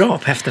 Jättebra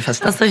på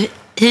efterfesten. Alltså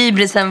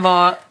hybrisen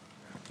var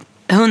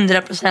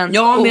 100%.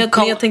 Ja,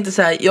 men jag tänkte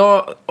så här,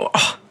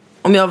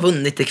 om jag har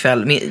vunnit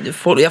ikväll,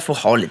 jag får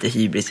ha lite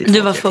hybris i 2-3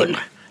 Du var full.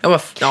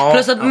 Timmar.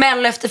 Plus att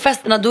mellan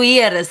efterfesterna, då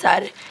är det så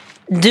här,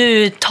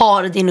 du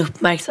tar din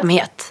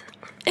uppmärksamhet.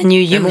 And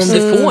you men om use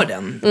du får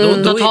den,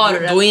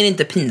 då är det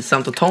inte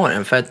pinsamt att ta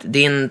den. För att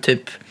det är en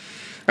typ,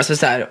 alltså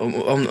så här,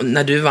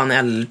 när du vann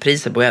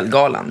L-priset på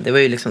L-galan, det var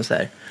ju liksom så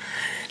här,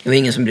 det var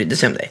ingen som brydde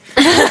sig om dig.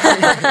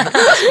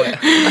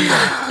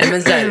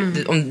 Men så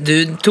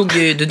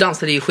här, du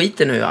dansade ju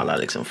skiten nu alla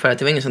liksom, för att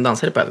det var ingen som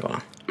dansade på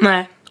L-galan.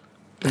 Nej.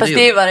 Fast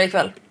det är ju varje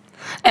kväll.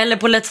 Eller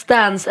på Let's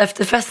Dance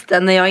efter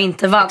festen när jag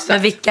inte vann. Exakt.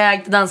 Men vilka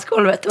ägde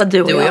dansgolvet? Det var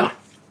du och jag.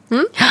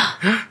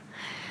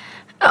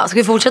 Ja, ska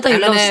vi fortsätta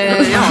hylla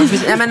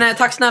oss?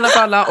 Tack snälla för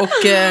alla. Och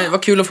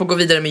vad kul att få gå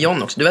vidare med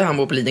John också. Du är han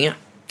bor på Lidingö.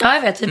 Ja,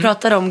 jag vet. Vi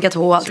pratade om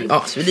Gatå och allting.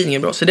 Ja, så Lidingö är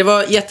bra. Så det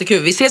var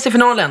jättekul. Vi ses i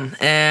finalen.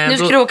 Nu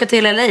ska du åka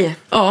till LA.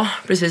 Ja,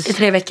 precis. I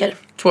 3 veckor.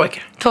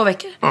 2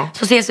 veckor. Ja.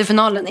 Så ses vi i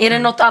finalen. Är det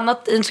något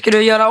annat? Ska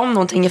du göra om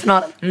någonting i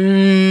finalen?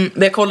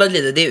 Men jag kollade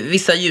lite.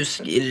 Vissa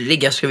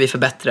ljusriggar ska vi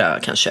förbättra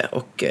kanske.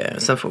 Och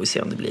sen får vi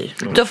se om det blir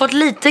någon. Du har fått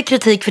lite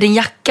kritik för din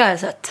jacka, har jag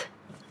sett.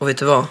 Och vet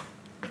du vad?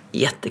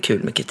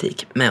 Jättekul med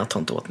kritik. Men jag tar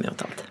inte åt mig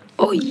åt allt.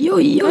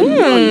 Oj.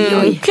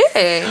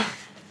 Okej.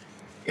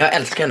 Jag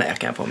älskar den där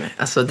jackan på mig.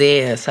 Alltså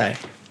det är så här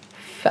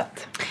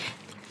fett.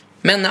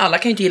 Men alla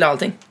kan ju inte gilla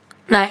allting.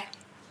 Nej.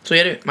 Så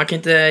är det ju. Man kan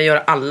inte göra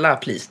alla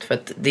pleased. För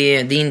att det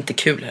är inte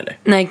kul heller.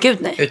 Nej, gud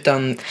nej.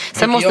 Utan,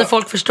 sen måste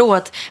folk förstå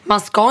att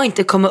man ska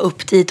inte komma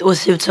upp dit och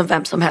se ut som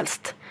vem som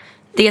helst.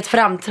 Det är ett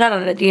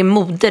framträdande, det är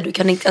mode. Du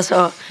kan inte,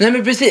 alltså... Nej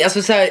men precis,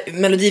 alltså så här,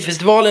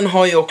 Melodifestivalen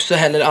har ju också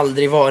heller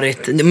aldrig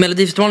varit...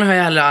 Melodifestivalen har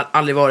ju heller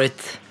aldrig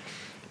varit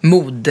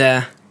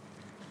mode...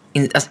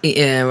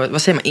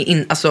 vad säger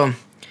man? Alltså...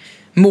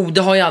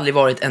 Mode har ju aldrig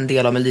varit en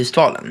del av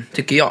Melodifestivalen,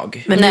 tycker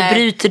jag. Men nu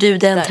bryter du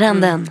den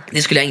trenden.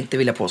 Det skulle jag inte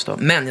vilja påstå.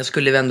 Men jag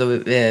skulle ändå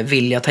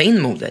vilja ta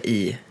in mode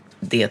i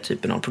det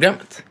typen av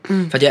programmet.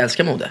 För att jag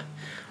älskar mode.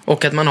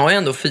 Och att man har ju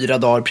ändå 4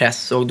 dagar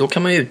press. Och då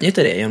kan man ju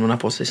utnyttja det genom att ha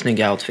på sig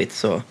snygga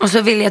outfits. Och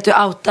så vill jag att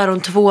du outar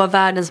de 2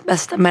 världens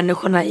bästa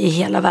människorna i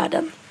hela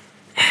världen.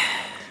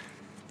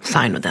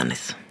 Sign och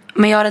Dennis.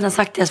 Men jag har redan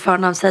sagt deras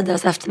förnamn, säg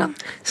deras efternamn.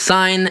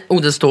 Sign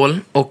Odenstål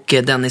och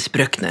Dennis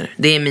Bröckner.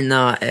 Det är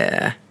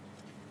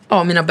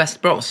mina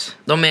best bros.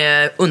 De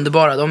är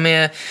underbara. De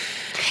är kan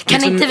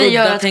liksom inte vi udda,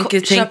 göra tänker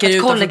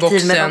ett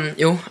kollektiv med dem?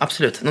 Jo,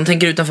 absolut. De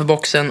tänker utanför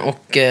boxen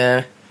och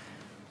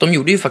de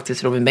gjorde ju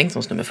faktiskt Robin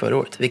Bengtssons nummer förra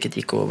året, vilket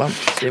gick och vann.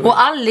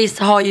 Och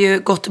Alice har ju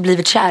gått och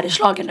blivit kär i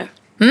slager nu.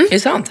 Är det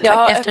sant? Jag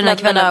har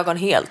öppnat mina ögon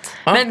helt.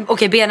 Ja. Men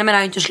okej, Benjamin är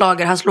ju inte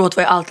slager. Hans låt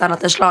var ju allt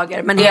annat än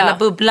slager. Men hela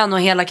bubblan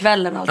och hela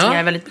kvällen och allting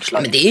är väldigt mycket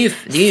slager. Men det är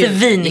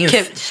ju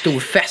en stor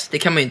fest. Det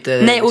kan man ju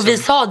inte... Nej, och vi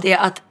sa det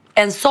att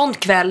en sån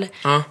kväll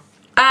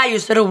är ju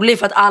så rolig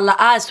för att alla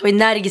är så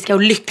energiska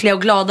och lyckliga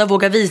och glada och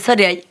vågar visa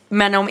det.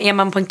 Men om är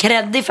man på en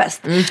kreddig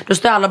fest, då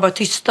står alla bara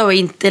tysta och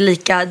inte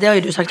lika. Det har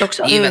ju du sagt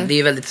också. Det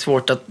är väldigt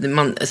svårt att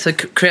alltså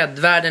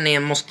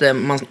cred-världen måste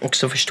man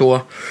också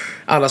förstå.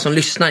 Alla som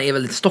lyssnar är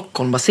väldigt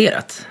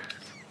Stockholm-baserat.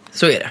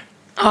 Så är det.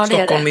 Ja,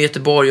 Stockholm och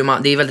Göteborg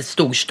och det är väldigt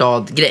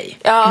storstad-grej.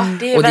 Ja,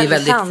 det är och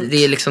väldigt sant.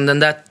 Det är liksom den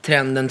där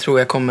trenden tror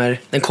jag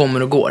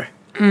kommer och går.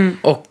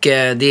 Och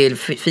det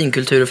är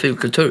finkultur och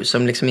fulkultur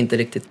som liksom inte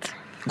riktigt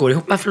går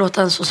ihop. Varför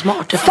låter han så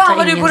smart? Fan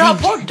vad du borde ha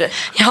podd.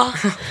 Ja.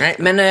 Nej,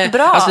 men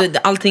bra. Alltså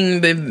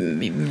allting Nej,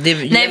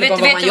 vet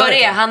du vad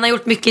det är? Han har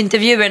gjort mycket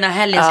intervjuer den här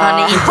helgen så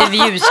han är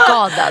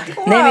intervjuskadad.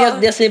 Nej,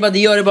 men jag säger bara, det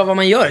gör det bara vad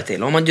man gör det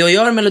till. Om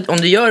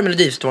du gör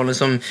Melodifestivalen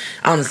som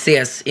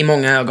anses i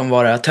många ögon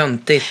vara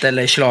töntigt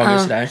eller slager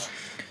och sådär.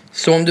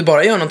 Så om du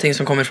bara gör någonting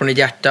som kommer från ditt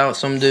hjärta,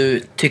 som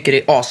du tycker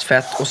är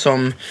asfett och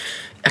som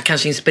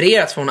kanske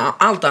inspirerats från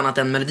allt annat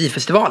än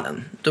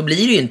Melodifestivalen, då blir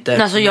det ju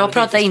inte... Alltså jag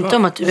pratar inte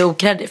om att du är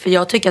okreddig, för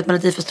jag tycker att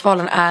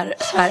Melodifestivalen är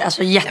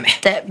alltså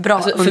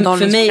jättebra underhållningsprogram.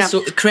 För mig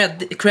så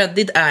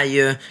credit är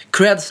ju...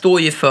 Cred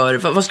står ju för...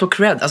 Vad står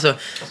cred? Alltså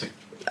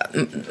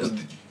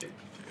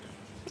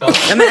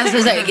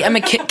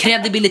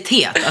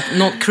kredibilitet.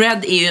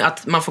 Cred är ju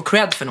att man får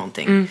cred för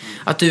någonting.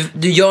 Att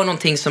du gör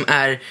någonting som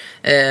är...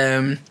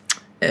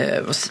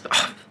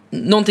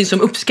 någonting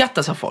som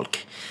uppskattas av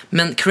folk.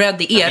 Men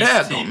cred i era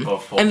ögon.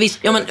 En viss,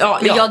 men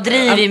jag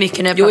driver ju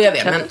mycket när jag pratar. Jo,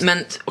 jag vet.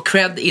 Men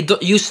cred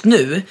just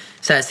nu,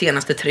 så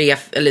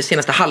här,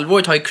 senaste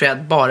halvåret har ju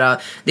cred bara,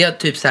 det är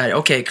typ så här,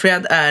 okej,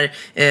 cred är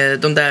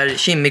de där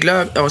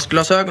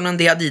Kimmy-glasögonen,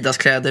 det är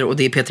Adidas-kläder och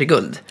det är Petri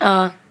Guld.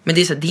 Ja. Men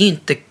det är så här, det är ju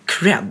inte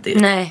cred.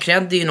 Nej.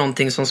 Cred är ju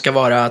någonting som ska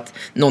vara att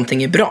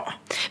någonting är bra.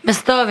 Men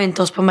stör vi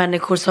inte oss på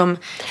människor som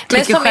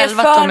tycker som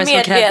själva att de är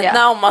så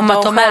creddiga? Om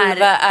att de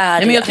själva är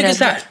nej, men jag tycker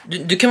så här,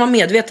 du kan vara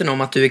medveten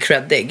om att du är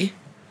creddig.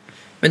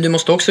 Men du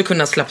måste också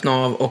kunna slappna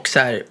av och så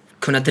här,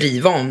 kunna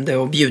driva om det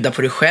och bjuda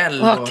på dig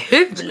själv. Vad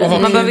kul!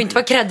 Man behöver inte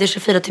vara creddig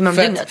 24 timmar om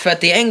dygnet. För att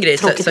det är en grej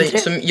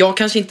som jag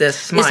kanske inte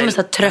smile. Det är som en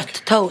sån här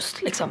trött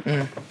toast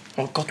liksom.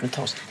 Gott med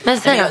toast.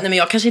 Men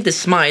jag kanske inte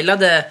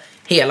smilade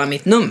hela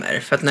mitt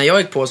nummer. För att när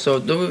jag gick på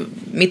så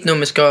mitt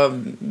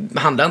nummer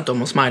handlar inte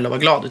om att smila och vara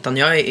glad. Utan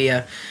jag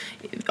är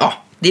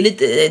det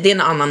är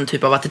en annan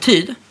typ av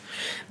attityd.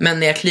 Men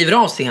när jag kliver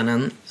av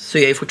scenen så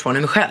är jag ju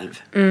fortfarande mig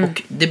själv.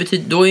 Och det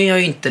betyder, då är jag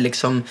ju inte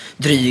liksom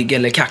dryg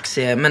eller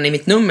kaxig. Men i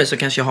mitt nummer så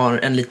kanske jag har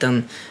en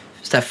liten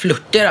så här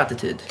flörtigare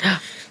attityd.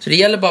 Så det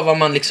gäller bara vad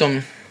man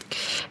liksom...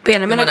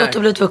 Benjamin har gått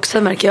och blivit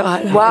vuxen, märker jag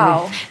här.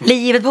 Wow.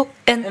 Livet på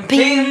en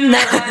pinne.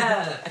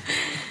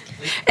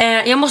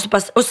 Jag måste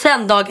bara... Och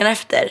sen dagen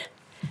efter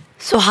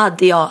så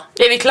hade jag...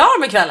 Är vi klar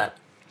med kvällen?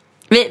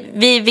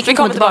 Vi kan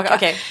komma tillbaka.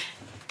 Okay.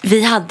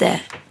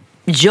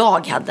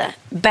 Jag hade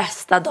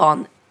bästa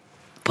dagen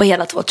på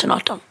hela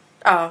 2018.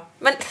 Ja,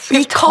 men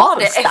i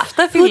Karlstad.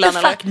 Efter fyllan,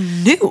 eller?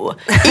 Nu?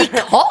 I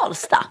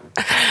Karlstad.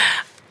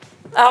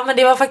 Ja, men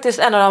det var faktiskt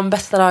en av de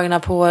bästa dagarna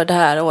på det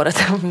här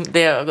året.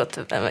 Det har gått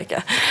typ en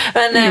vecka.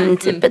 Men,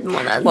 typ ett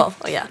månad.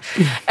 Well, yeah.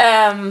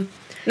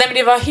 Nej, men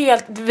det var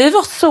helt...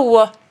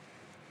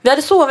 Vi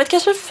hade sovit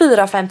kanske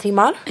 4-5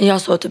 timmar.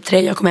 Jag sov typ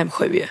 3, jag kom hem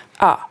 7 ju.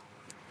 Ja.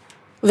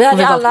 Vi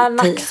hade alla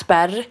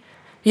nackspärr.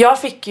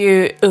 Jag fick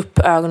ju upp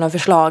ögonen för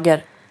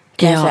slager,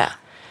 kan jag säga.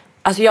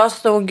 Alltså jag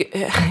stod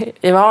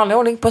i vanlig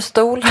ordning på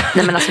stol.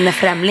 Nej, men alltså när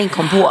Främling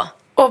kom på.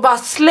 Och bara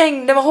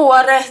slängde med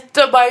håret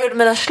och bara gjorde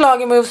mina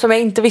schlagermoves som jag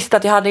inte visste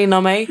att jag hade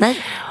inom mig.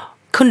 Nej.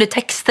 Kunde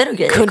texter och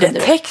grejer.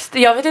 Kunde text.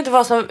 Jag vet inte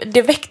vad som...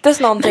 Det väcktes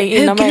någonting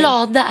inom mig. Hur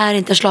glada är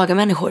inte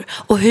schlagermänniskor?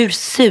 Och hur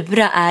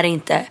sura är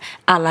inte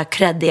alla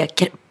creddiga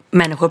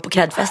människor på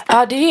credfester?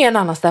 Ja, det är en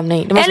annan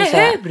stämning. Det måste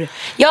eller hur?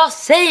 Jag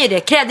säger det.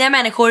 Creddiga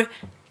människor...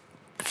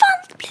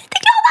 Fan, bli inte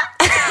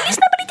glada.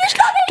 Lyssna på lite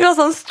schlager. Det var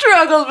sån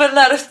struggle med den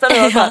här rösten.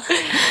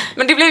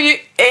 Men det blev ju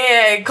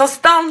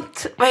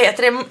konstant... Vad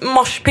heter det?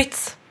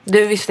 Moshpits.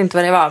 Du visste inte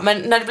vad det var. Men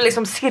när det blir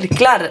liksom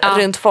cirklar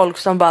runt folk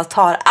som bara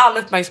tar all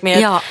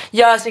uppmärksamhet,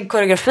 gör sin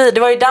koreografi.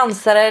 Det var ju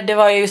dansare, det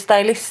var ju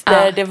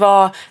stylister, det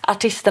var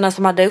artisterna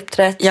som hade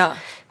uppträtt. Ja.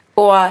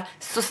 Och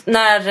så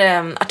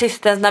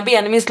när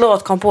Benjamins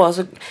låt kom på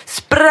så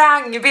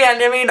sprang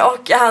Benjamin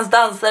och hans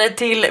dansare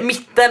till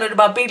mitten och det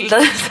bara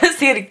bildades en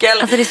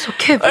cirkel. Alltså det är så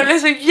kul. Och det blev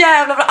så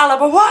jävla bra. Alla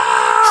bara wow!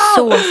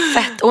 Så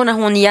fett. Och när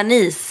hon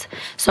Janice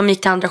som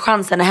gick till Andra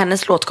chansen, när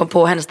hennes låt kom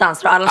på, hennes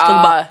dansare och alla stod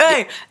bara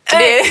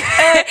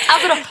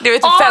alltså då, det var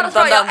typ 15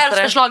 dansare. Jag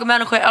älskar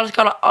schlagermänniskor, jag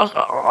älskar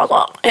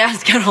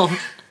dem.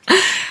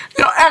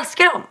 Jag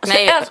älskar dem.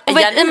 Nej,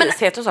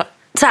 Janice heter så.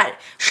 Så här,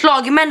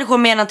 schlagermänniskor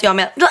menar inte jag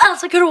med. Jag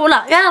älskar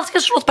Carola, jag älskar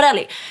Charlotte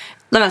Perrelli.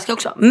 De älskar jag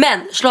också.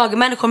 Men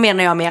schlagermänniskor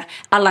menar jag med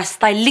alla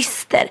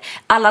stylister,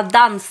 alla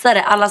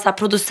dansare, alla så här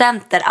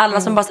producenter,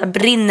 alla som bara så här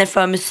brinner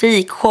för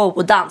musik, show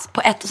och dans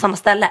på ett och samma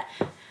ställe.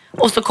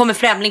 Och så kommer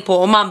Främling på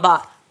och man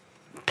bara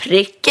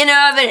pricken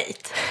över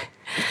hit.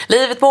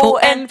 Livet på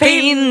en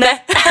pinne.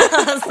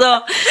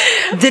 Alltså,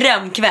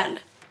 drömkväll.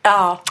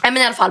 Ja. Men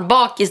i alla fall,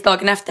 bakis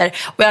dagen efter.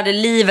 Och jag hade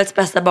livets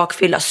bästa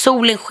bakfylla.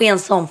 Solen sken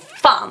som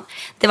fan.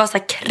 Det var så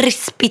här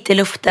krispigt i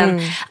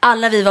luften.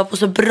 Alla vi var på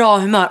så bra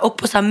humör och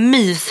på så här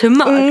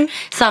myshumör.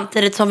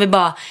 Samtidigt som vi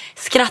bara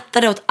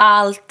skrattade åt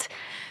allt.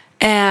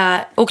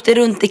 Åkte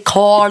runt i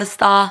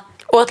Karlstad.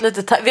 Åt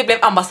lite vi blev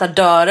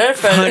ambassadörer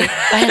för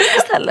vad hette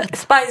stället?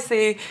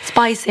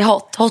 Spicy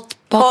hot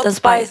and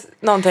spice.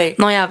 Någonting.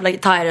 Någon jävla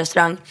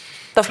thai-restaurang.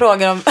 Då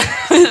frågade de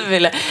vi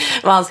ville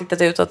med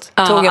ansiktet utåt.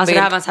 Ja, tog en alltså bild.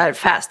 det här var så här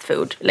fast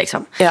food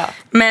liksom. Ja.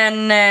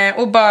 Men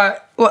och bara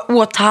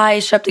åt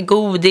thai, köpte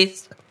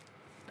godis.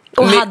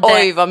 Och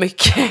Oj vad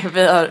mycket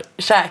vi har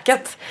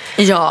käkat.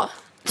 Ja,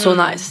 så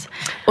nice.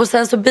 Och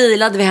sen så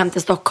bilade vi hem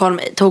till Stockholm.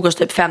 Tog oss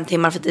typ 5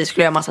 timmar för att vi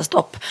skulle göra massa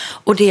stopp.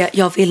 Och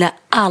jag ville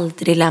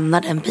aldrig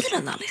lämna den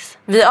bilen, Alice.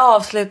 Vi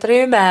avslutade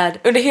ju med,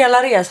 under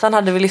hela resan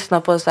hade vi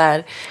lyssnat på så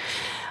här.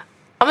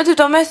 Ja, men typ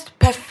de mest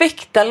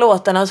perfekta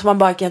låtarna som man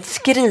bara kan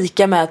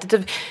skrika med.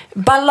 Typ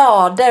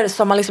ballader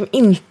som man liksom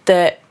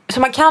inte...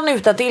 Som man kan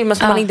utantill men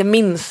som man inte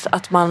minns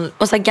att man...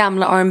 Och så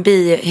gamla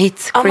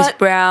R&B-hits. Chris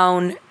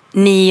Brown,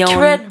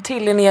 Neon. Cred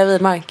till Linnea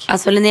Widmark.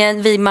 Alltså Linnea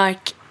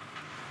Widmark,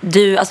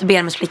 du, alltså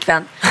Benjamins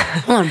flickvän.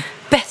 Hon har den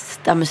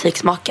bästa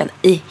musiksmaken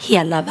i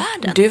hela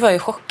världen. Du var i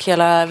chock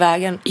hela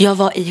vägen. Jag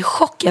var i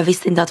chock. Jag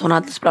visste inte att hon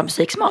hade så bra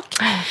musiksmak.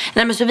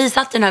 Nej, men så vi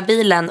satt i den här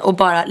bilen och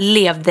bara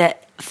levde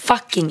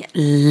fucking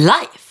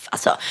life.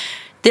 Alltså,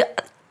 du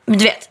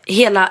vet,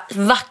 hela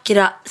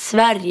vackra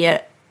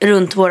Sverige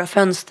runt våra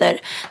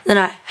fönster. Den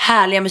här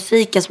härliga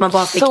musiken som man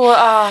bara fick.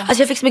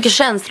 Alltså jag fick så mycket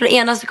känslor.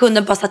 Ena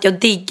sekunden bara satt jag och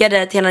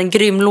diggade till en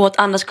grym låt.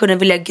 Andra sekunden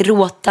ville jag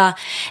gråta.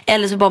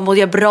 Eller så bara mådde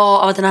jag bra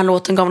av att den här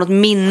låten gav något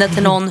minne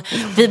till någon.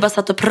 Vi bara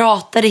satt och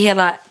pratade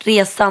hela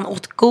resan.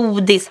 Åt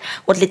godis.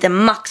 Åt lite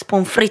Max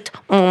pommes frites.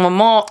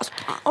 Mamma.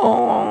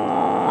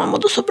 Jag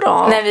mådde så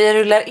bra. När vi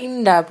rullar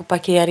in där på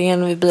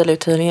parkeringen vid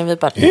biluthyrningen, vi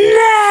bara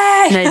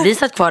Nej, vi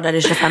satt kvar där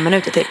i 25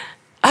 minuter till.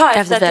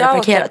 Efter att vi hade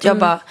parkerat. Jag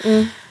bara...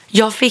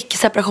 Jag fick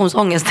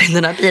separationsångest till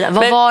den här bilen.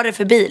 Vad var det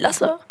för bil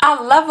alltså?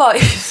 Alla var ju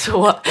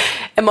så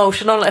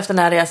emotional efter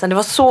den här resan. Det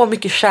var så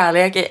mycket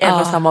kärlek i en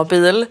och samma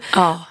bil.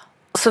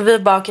 Så vi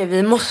bara, okej,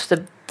 vi måste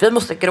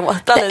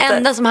gråta lite. Det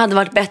enda som hade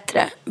varit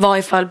bättre var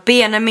ifall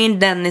Benjamin,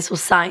 Dennis och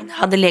Sain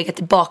hade legat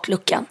i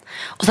bakluckan.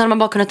 Och så hade man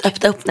bara kunnat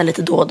öppna upp den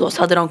lite då och då.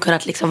 Så hade de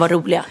kunnat liksom vara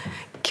roliga.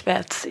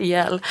 Kväts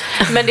ihjäl.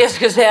 Men det jag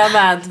skulle säga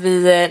med att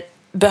vi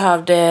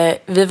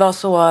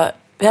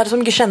hade så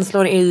mycket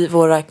känslor i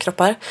våra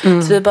kroppar.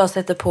 Så vi bara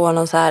sätter på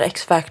någon så här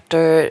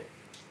X-Factor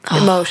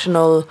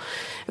emotional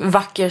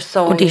vacker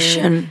sång.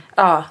 Audition.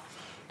 Ja.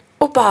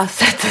 Och bara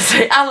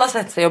alla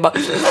sätter sig och bara...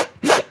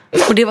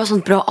 Och det var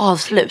sånt bra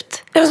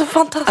avslut. Det var så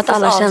fantastiskt. Att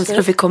alla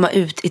känslor fick komma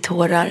ut i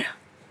tårar.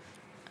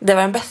 Det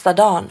var den bästa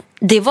dagen.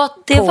 Det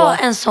var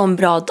en sån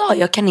bra dag.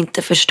 Jag kan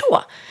inte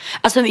förstå.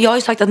 Alltså jag har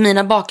ju sagt att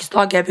mina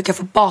bakisdagar, jag brukar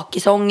få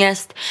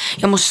bakisångest.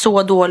 Jag mår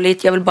så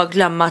dåligt. Jag vill bara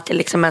glömma att jag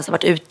liksom ens har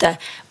varit ute.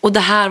 Och det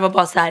här var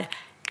bara så här.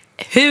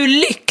 Hur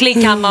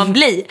lycklig kan man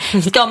bli?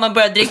 Ska man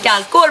börja dricka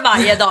alkohol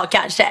varje dag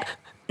kanske?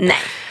 Nej.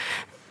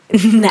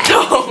 Nej.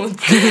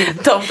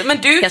 Don't. Men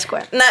du,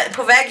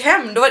 på väg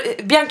hem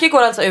Bianca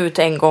går alltså ut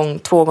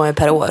 2 gånger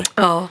per år.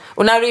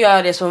 Och när du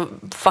gör det så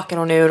fuckar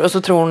hon ur. Och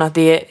så tror hon att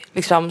det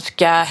liksom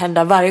ska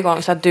hända varje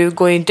gång. Så att du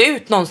går inte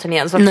ut någonsin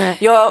igen. Så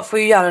jag får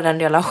ju göra den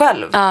delen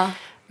själv.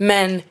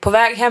 Men på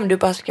väg hem, du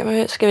bara, ska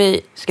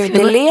vi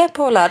till le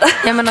på lördag?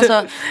 Ja, men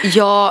alltså,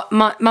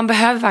 man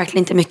behöver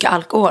verkligen inte mycket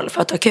alkohol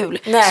för att ha kul.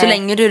 Nej. Så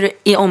länge du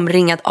är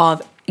omringad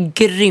av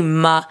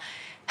grymma,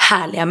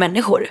 härliga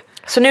människor.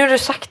 Så nu har du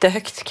sagt det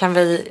högt, kan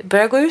vi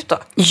börja gå ut då?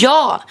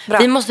 Ja, bra.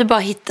 Vi måste bara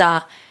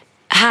hitta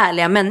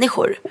härliga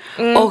människor.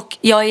 Och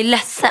jag är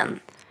ledsen.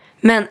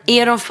 Men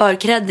är de för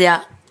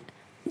kreddiga,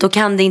 då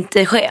kan det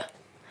inte ske.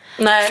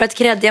 Nej. För att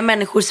kreddiga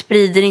människor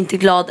sprider inte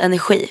glad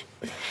energi.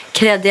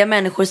 Kreddiga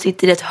människor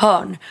sitter i ett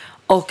hörn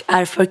och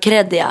är för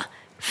kreddiga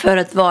för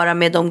att vara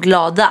med de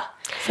glada.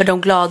 För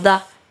de glada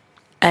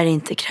är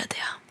inte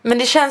kreddiga. Men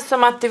det känns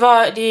som att det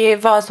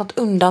var ett sånt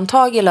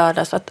undantag i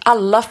lördag, så att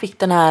alla fick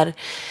den här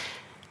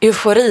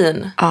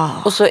euforin.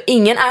 Och så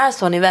ingen är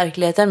sån i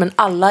verkligheten, men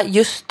alla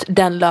just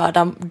den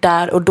lördagen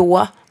där och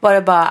då var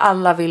det bara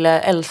alla ville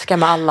älska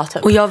med alla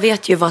typ. Och jag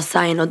vet ju vad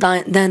Sain och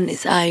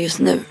Dennis är just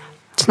nu.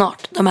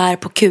 Snart. De är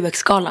på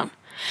QX-skalan.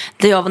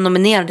 Där jag var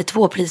nominerad i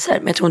 2 priser,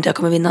 men jag tror inte jag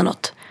kommer vinna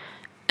något.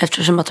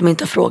 Eftersom att de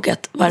inte har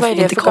frågat varför jag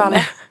inte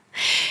kommer.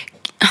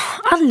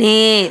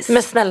 Alice.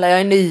 Men snälla, jag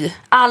är ny.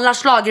 Alla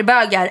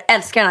schlagerbögar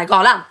älskar den här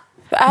galan.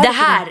 Det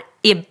här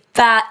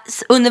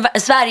är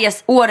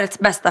Sveriges årets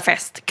bästa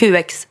fest,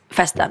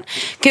 QX-festen.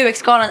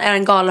 QX-galan är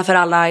en gala för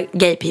alla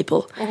gay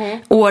people.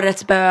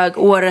 Årets bög,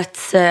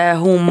 årets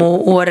homo,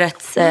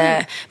 årets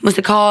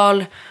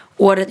musikal,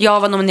 jag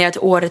var nominerad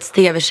till årets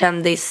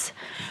tv-kändis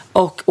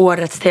och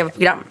årets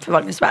tv-program för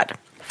Wahlgrens värld.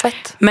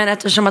 Fett. Men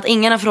eftersom att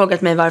ingen har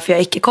frågat mig varför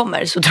jag icke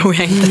kommer, så tror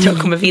jag inte att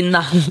jag kommer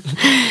vinna.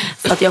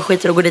 Så att jag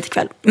skiter och går dit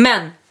ikväll.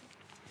 Men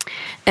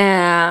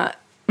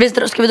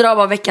ska vi dra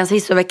bara veckans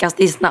hiss och veckans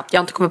diss snabbt? Jag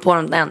har inte kommit på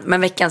något än.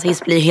 Men veckans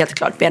hiss blir helt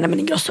klart Benjamin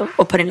Ingrosso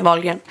och Pernilla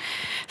Wahlgren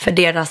för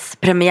deras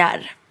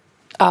premiär.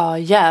 Ja,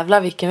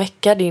 jävlar vilken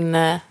vecka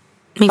min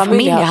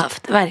familj har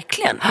haft.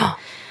 Verkligen.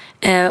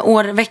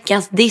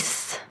 Veckans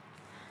diss.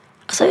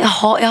 Alltså jag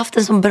har haft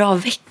en sån bra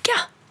vecka.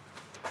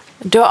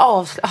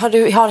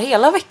 Har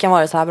hela veckan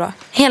varit så här bra?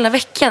 Hela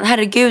veckan,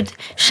 herregud.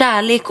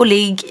 Kärlek och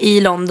ligg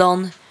i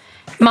London.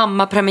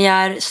 Mamma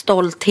premiär,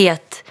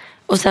 stolthet.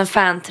 Och sen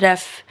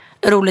fanträff.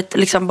 Roligt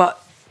liksom bara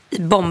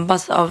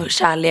bombas av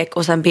kärlek.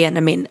 Och sen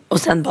Benjamin.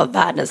 Och sen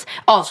bara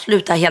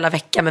avsluta hela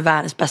veckan med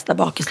världens bästa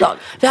bakislag.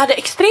 Vi hade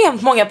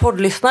extremt många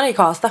poddlyssnare i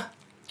Karlstad.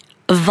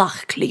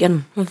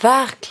 Verkligen.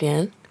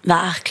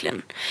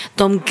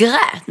 De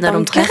grät när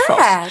de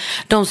träffade oss.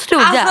 De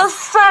stod där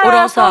och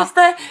de sa...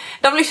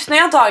 De lyssnar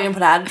ju antagligen på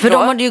det här. För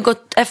de hade ju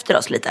gått efter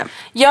oss lite.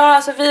 Ja,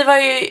 alltså vi var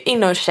ju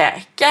inne och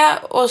käka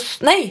och...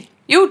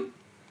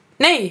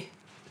 Nej.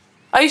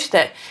 Ja, just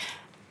det.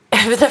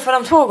 Vi träffade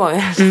dem 2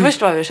 gånger. Så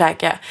först var vi och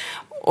käka.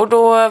 Och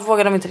då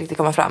vågade de inte riktigt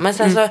komma fram. Men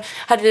sen så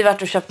hade vi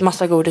varit och köpt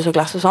massa godis och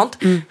glass och sånt.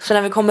 Så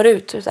när vi kommer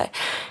ut så säger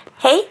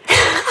hej.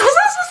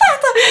 Alltså så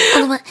söta.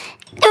 Och de bara...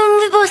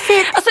 vi bara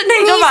säger alltså, ni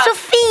är så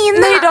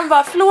fina. Nej, de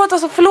bara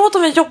förlåt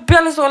om vi är jobbiga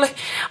eller så, eller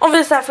om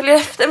vi så här följer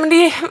efter,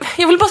 men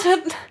jag vill bara säga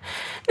att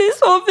ni är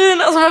så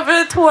fina. Alltså man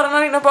börjar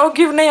tårarna rinna och bara,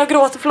 gud nej jag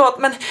gråter, förlåt,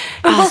 men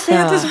jag vill bara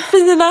säga att ni är så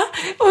fina.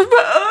 Och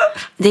bara,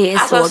 det är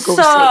så gosigt.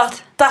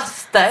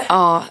 Sötaste.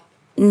 Ja,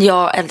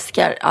 jag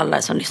älskar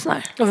alla som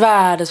lyssnar.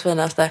 Världens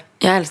finaste.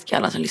 Jag älskar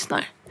alla som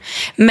lyssnar.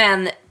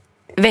 Men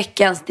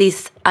Veckans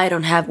diss, I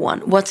don't have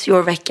one. What's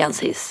your veckans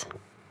diss?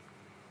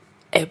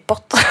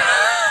 Ebbot.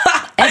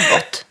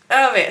 Ebbot?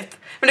 Jag vet.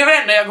 Men det var det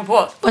enda jag går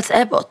på.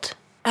 What's Ebbot?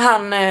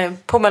 Han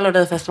på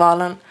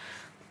Melodifestivalen.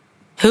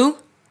 Who?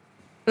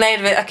 Nej,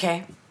 du vet,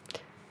 okej.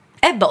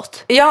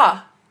 Ebbot? Ja,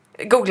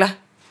 googla.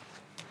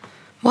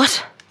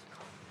 What?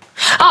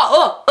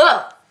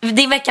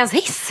 Din veckans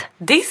hiss?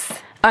 Diss?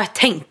 Ja, jag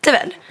tänkte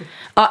väl.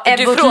 Ja,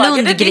 Ebbot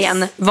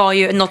Lundgren var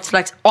ju något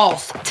slags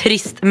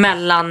astrist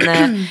mellan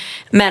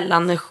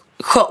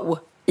show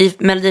i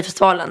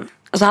Melodifestivalen.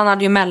 Alltså han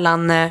hade ju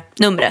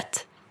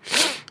numret.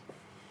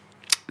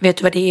 Vet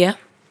du vad det är?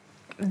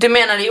 Du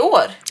menar i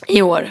år?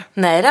 I år.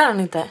 Nej, det är han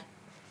inte.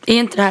 Är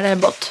inte det här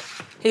Ebbot?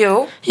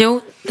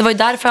 Jo, det var ju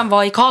därför han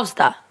var i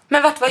Karlstad.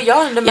 men vart var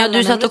jag under Ja,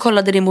 du satt och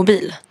kollade din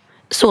mobil.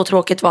 Så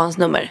tråkigt var hans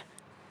nummer.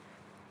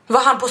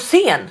 Var han på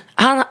scen?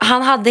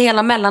 Han hade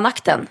hela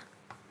mellanakten.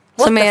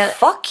 What som the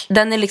fuck?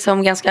 Den är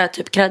liksom ganska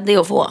typ kreddig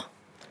att få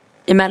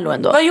i Mello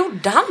ändå. Vad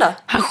gjorde han då?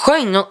 Han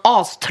sjöng någon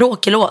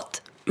astråkig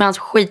låt med hans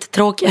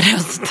skittråkiga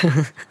röst.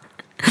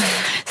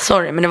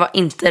 Sorry, men det var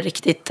inte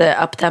riktigt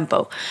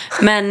uptempo.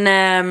 Men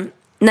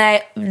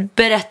nej,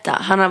 berätta.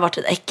 Han har varit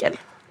ett äckel.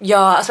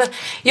 Ja, alltså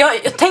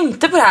jag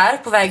tänkte på det här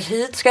på väg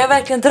hit. Ska jag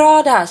verkligen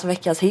dra det här som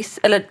veckans hiss?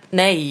 Eller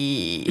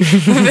nej,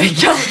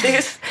 veckans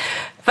hiss.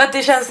 För att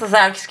det känns så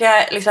här, ska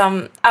jag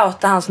liksom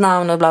outa hans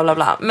namn och bla bla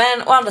bla.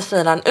 Men å andra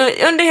sidan,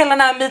 under hela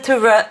den här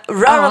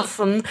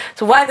MeToo-rörelsen,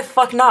 så why the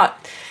fuck not?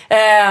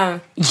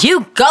 You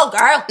go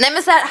girl! Nej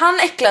men så här, han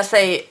äcklade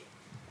sig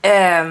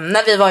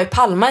när vi var i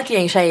Palma, ett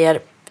gäng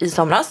tjejer i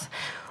somras.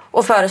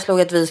 Och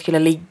föreslog att vi skulle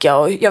ligga.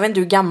 Och jag vet inte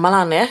hur gammal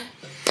han är.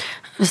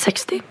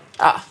 60.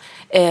 Ja.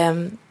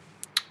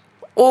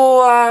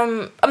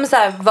 Men så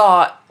här,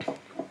 var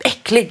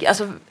äcklig.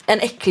 Alltså en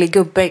äcklig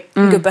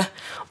gubbe.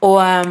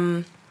 Och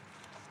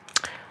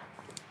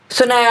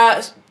så när jag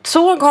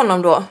såg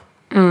honom då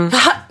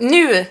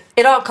nu,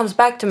 idag comes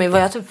back to me, var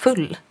jag typ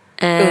full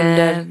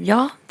under.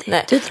 Ja,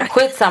 du drack.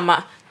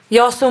 Skitsamma.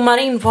 Jag zoomar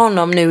in på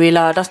honom nu i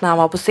lördags när han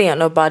var på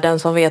scen och bara den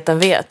som vet den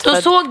vet. Då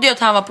såg du att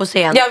han var på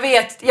scen. Jag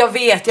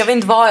vet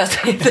inte vad jag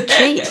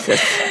tänkte. Jesus.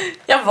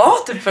 Jag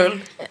var typ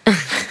full.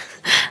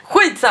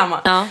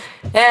 Skitsamma. Ja.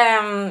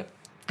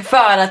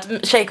 För att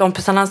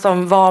tjejkompisarna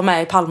som var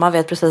med i Palma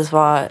vet precis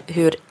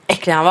hur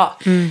äcklig han var.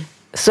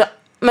 Så,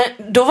 men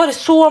då var det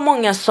så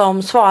många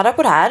som svarade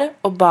på det här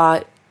och bara,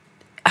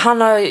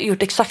 han har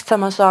gjort exakt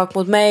samma sak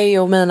mot mig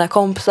och mina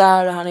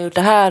kompisar och han har gjort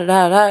det här och det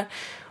här och det här.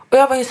 Och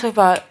jag var ju så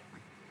bara,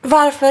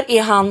 varför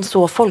är han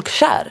så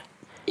folkkär?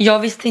 Jag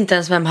visste inte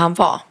ens vem han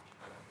var.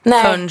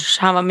 Nej. Förrän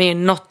han var med i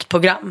något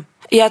program.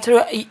 Jag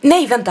tror,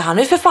 nej vänta, han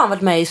har ju för fan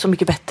varit med i Så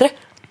mycket bättre.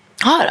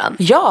 Har han?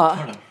 Ja.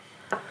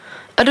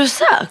 Är du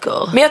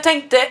säker? Men jag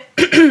tänkte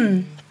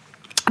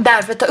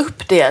därför ta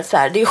upp det så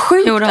här. Det är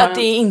sjukt att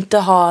det inte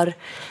har.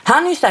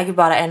 Han är ju säkert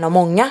bara en av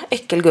många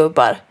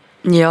äckelgubbar.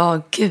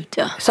 Ja, gud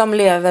ja. Som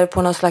lever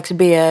på någon slags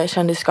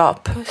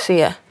B-kändisskap.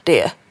 Se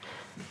det.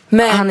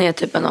 Men han är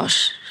typ en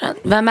års.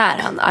 Vem är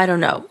han? I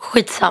don't know.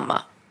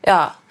 Skitsamma.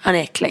 Ja. Han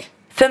är äcklig.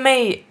 För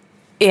mig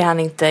är han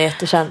inte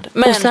jättekänd.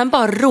 Men och sen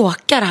bara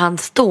råkar han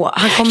stå.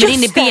 Han kommer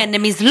in i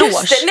Benjamins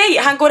loge.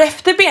 Nej, han går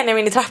efter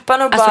Benjamin i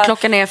trappan och alltså, bara,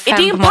 klockan är 5 är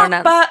din på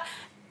morgonen. pappa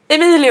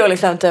Emilio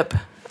liksom typ.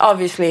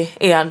 Obviously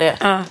är han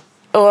det.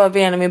 Och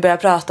Benjamin börjar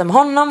prata med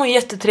honom och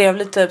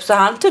jättetrevligt typ. Så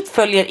han typ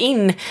följer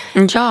in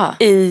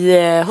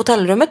i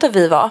hotellrummet där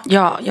vi var.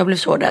 Ja, jag blev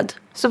så rädd.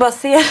 Så bara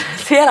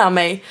ser han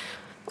mig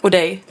och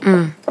dig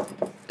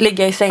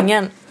ligga i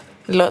sängen.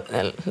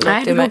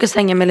 Nej, du låg i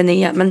sängen med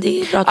Linnea. Men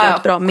det är bra att du har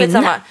ett bra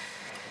minne.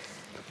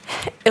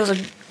 It was a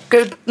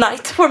good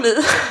night for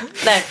me.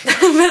 Nej,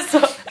 men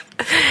så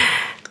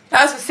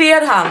alltså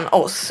ser han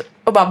oss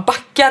och bara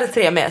backar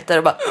 3 meter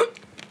och bara.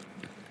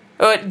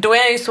 Och då är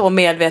jag ju så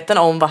medveten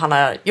om vad han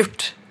har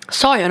gjort.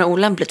 Sa jag något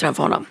olämpligt tror jag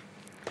för honom?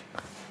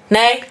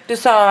 Nej, det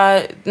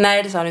sa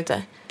du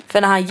inte.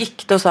 För när han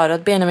gick då sa du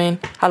att Benjamin,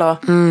 hallå.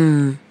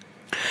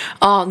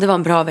 Ja, det var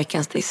en bra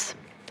veckans diss.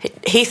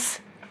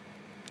 Hiss.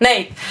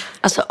 Nej.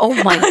 Alltså, oh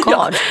my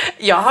god.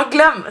 Jag har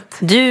glömt.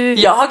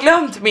 Jag har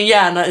glömt min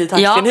hjärna i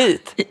taxin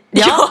hit.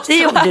 Ja, det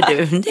gjorde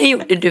du. Det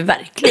gjorde du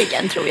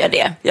verkligen, tror jag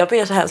det. Jag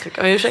ber så hemskt mycket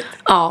om ursäkt.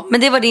 Ja,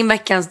 men det var din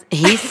veckans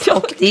hiss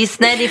och diss.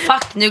 Nej, det är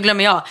fuck, nu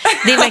glömmer jag.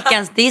 Din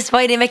veckans diss,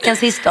 vad är din veckans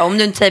hiss då? Om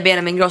du inte säger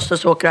Benjamin Grosso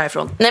så åker du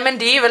härifrån. Nej, men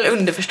det är väl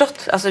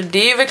underförstått. Alltså,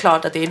 det är väl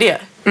klart att det är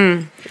det.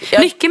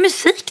 Mycket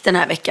musik den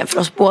här veckan för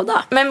oss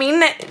båda.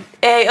 Men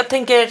jag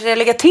tänker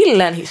lägga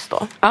till en hiss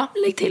då. Ja,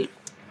 lägg till.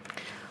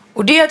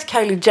 Och det är att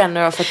Kylie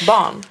Jenner har fått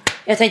barn.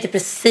 Jag tänkte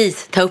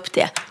precis ta upp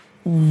det.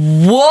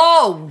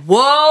 Wow.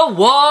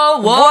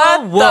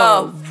 What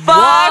the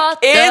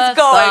fuck is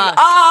going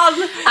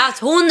on? Att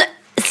hon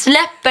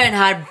släpper den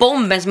här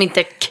bomben som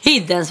inte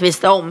kiddens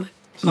visste om.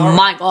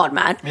 My god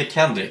man.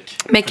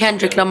 Med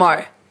Kendrick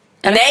Lamar.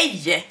 Eller?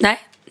 Nej,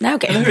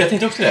 okej. Eller hur? Jag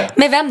tänkte också det.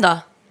 Med vem då?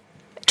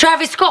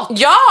 Travis Scott.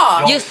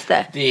 Ja! Just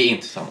det. Det är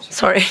inte samma sak.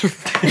 Sorry.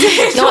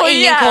 Jag har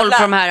ingen koll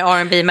på de här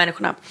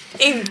R&B-människorna.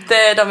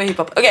 Inte de är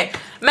hiphop. Okej.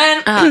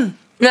 Men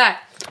nej.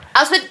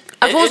 alltså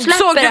Att hon släpper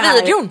såg du det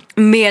här videon?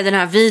 med den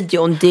här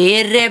videon,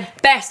 det är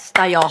det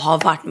bästa jag har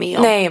varit med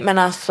om. Nej, men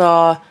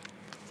alltså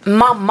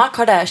mamma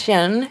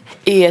Kardashian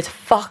är ett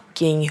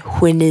fucking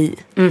geni.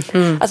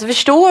 Alltså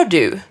förstår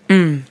du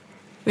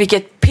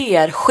vilket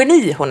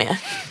PR-geni hon är?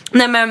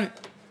 Nej, men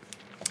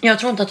jag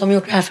tror inte att de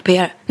gjort det här för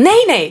PR.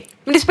 Nej,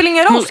 men det spelar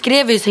ingen roll. Hon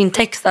skrev ju i sin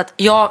text att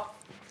jag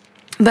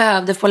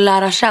behövde få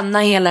lära känna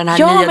hela den här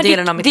nya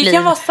delen av mitt liv.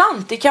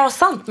 Det kan vara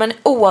sant, men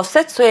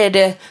oavsett så är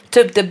det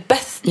typ det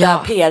bästa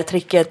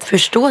PR-tricket.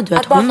 Förstår du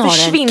att hon hon har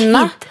försvinna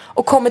en kid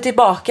och kommer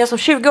tillbaka som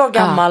 20 år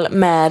gammal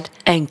med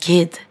en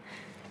kid.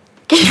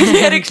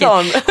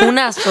 Eriksson. Hon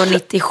är så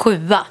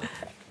 97.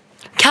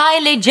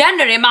 Kylie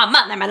Jenner är mamma.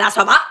 Nej men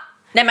alltså va?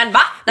 Nej men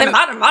va? Nej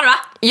men va?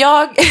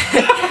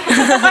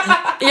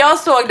 Jag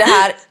såg det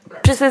här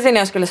precis innan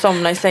jag skulle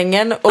somna i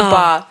sängen och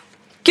bara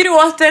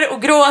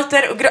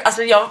gråter.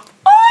 Alltså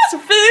så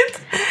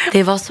fint.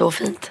 Det var så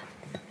fint.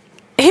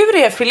 Hur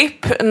är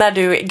Filip när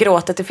du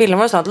gråter till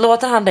filmer och sånt?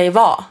 Låter han dig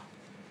vara?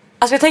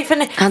 Alltså jag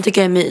tänker han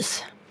tycker jag är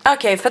mys.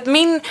 Okej, för att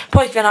min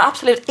pojkvän har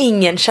absolut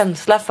ingen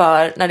känsla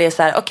för när det är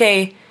så här.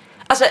 Okej,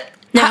 alltså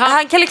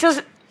han kan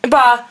liksom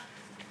bara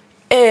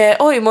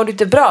oj, mår du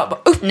inte bra? Bara,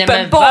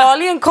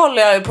 uppenbarligen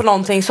kollar jag på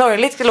någonting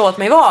sorgligt. Låt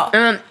mig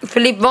vara.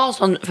 Filip var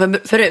sån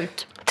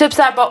förut. Typ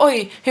så här bara,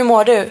 oj, hur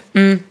mår du?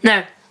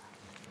 Nej.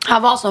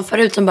 Han var som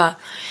förut som bara,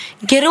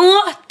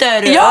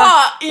 gråter du?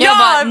 Ja! Jag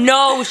bara,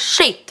 no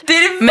shit. Det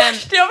är det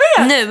värsta jag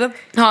vet. Nu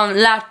har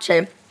han lärt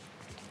sig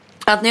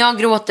att när jag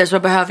gråter så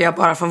behöver jag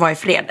bara få vara i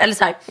fred. Eller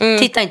så här,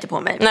 titta inte på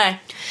mig.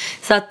 Nej.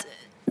 Så att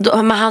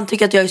men han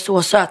tycker att jag är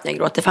så söt när jag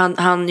gråter.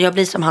 För jag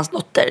blir som hans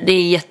dotter. Det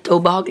är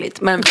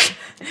jätteobehagligt. Men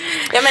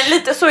ja, men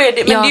lite så är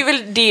det. Men det är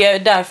väl det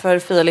därför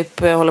Filip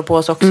håller på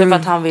oss också. För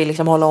att han vill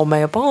liksom hålla om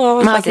mig och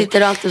bara, han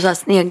sitter alltid så här,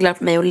 sneglar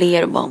på mig och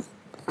ler och bara.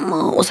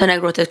 Och sen när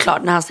jag gråter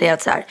klart, när han säger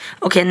att så här,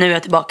 okej, nu är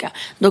jag tillbaka,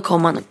 då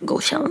kommer han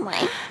godkänna mig.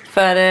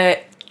 För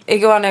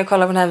igår när jag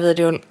kollade på den här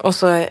videon och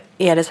så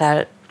är det så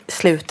här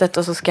slutet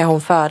och så ska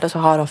hon föda och så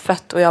har de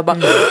fött och jag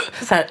bara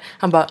så här,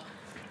 han bara,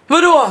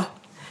 vadå?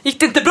 Gick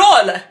det inte bra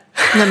eller?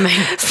 Nej, men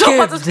som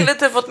att de skulle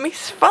typ fått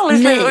missfall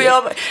och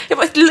jag bara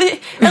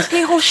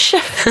älskling, håll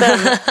käften.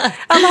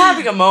 I'm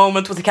having a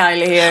moment with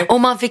Kylie here.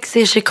 Och man fick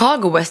se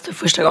Chicago West för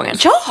första gången.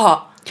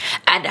 Ja!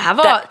 Det här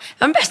var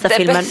den bästa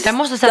filmen. Den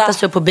måste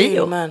sättas upp på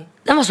bio.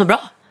 Den var så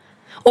bra.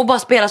 Och bara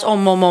spelas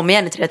om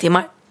igen i 3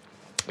 timmar.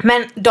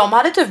 Men de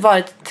hade typ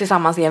varit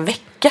tillsammans i en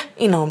vecka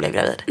innan hon blev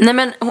gravid. Nej,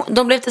 men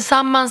de blev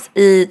tillsammans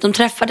de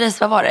träffades,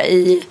 vad var det?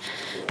 I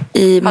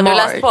har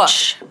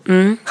March. Du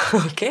läst på?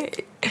 Okej.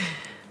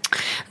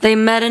 They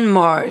met in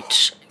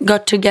March,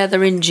 got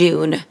together in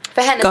June,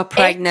 got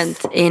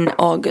pregnant in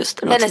August.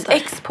 Hennes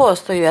ex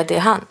påstår ju att det är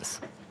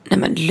hans. Nej,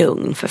 men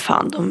lugn för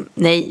fan.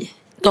 Nej,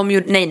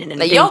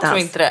 jag tror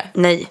inte det.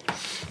 Nej,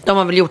 de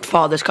har väl gjort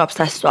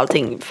faderskapstest och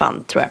allting.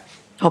 Fan, tror jag.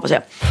 Hoppas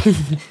jag.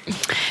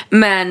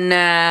 Men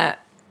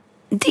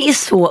det är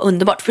så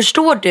underbart.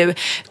 Förstår du?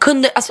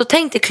 Alltså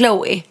tänk dig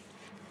Chloe.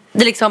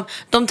 Det är liksom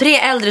de 3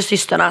 äldre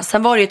systrarna.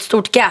 Sen var det ett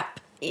stort gap,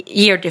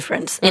 year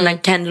difference, innan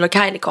Kendall och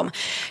Kylie kom.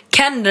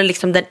 Kendall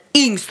liksom den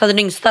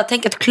yngsta.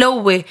 Tänk att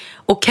Chloe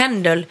och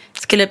Kendall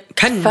skulle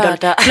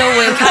föda.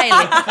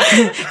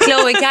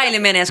 Chloe och Kylie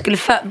menar jag skulle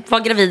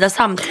vara gravida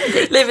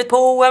samtidigt. Livet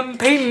på en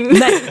pinne.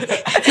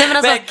 Nej, men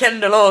alltså, med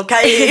Kendall och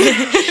Kylie.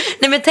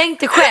 Nej, men tänk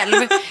dig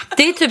själv.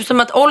 Det är typ som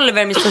att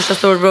Oliver, min största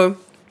storbror,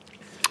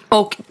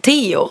 och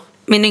Theo,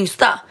 min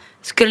yngsta,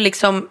 skulle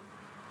liksom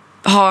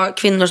ha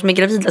kvinnor som är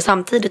gravida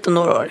samtidigt om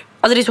några år.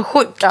 Alltså det är så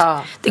sjukt.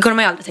 Ja. Det kunde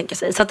man ju aldrig tänka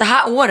sig. Så att det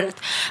här året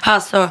har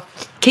alltså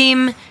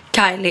Kim,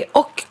 Kylie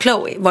och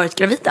Chloe varit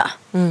gravida.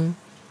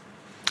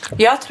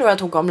 Jag tror att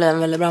hon kommer bli en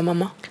väldigt bra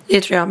mamma.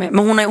 Det tror jag med.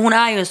 Men hon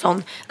är ju en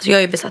sån. Alltså jag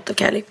är ju besatt av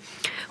Kylie.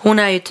 Hon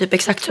är ju typ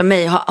exakt som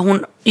mig.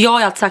 Jag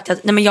har alltid sagt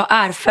att nej, men jag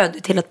är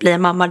född till att bli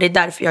en mamma. Det är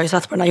därför jag är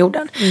satt på den här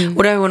jorden.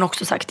 Och det har hon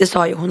också sagt. Det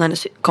sa ju hon,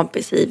 hennes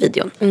kompis, i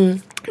videon.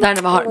 Det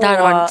här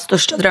var hennes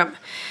största dröm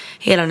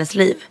hela hennes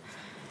liv.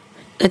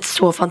 Det är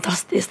så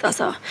fantastiskt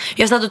alltså.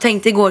 Jag satt och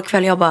tänkte igår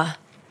kväll, jag bara,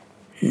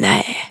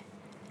 nej,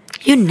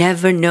 you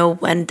never know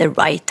when the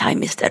right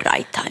time is the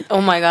right time.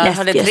 Oh my god,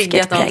 har det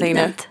triggat någonting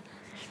nu?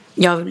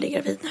 Jag vill bli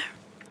gravid nu.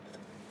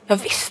 Jag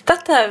visste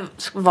att det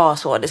var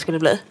så det skulle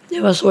bli. Det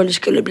var så det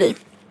skulle bli.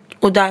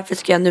 Och därför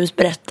ska jag nu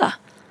berätta.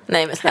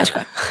 Nej, men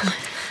snälla.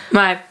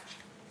 Nej,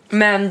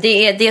 men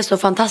det är så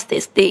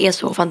fantastiskt. Det är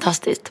så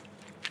fantastiskt.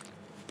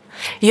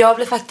 Jag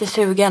blev faktiskt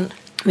sugen.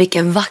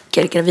 Vilken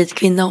vacker gravid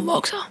kvinna hon var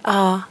också.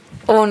 Ja.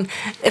 Och hon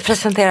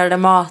presenterade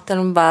maten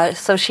och bara,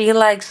 so she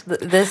likes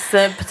this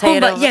potato. Hon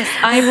bara, yes,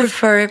 I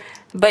prefer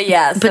but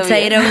yeah,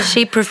 potatoes.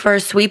 She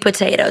prefers sweet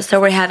potatoes,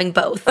 so we're having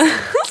both.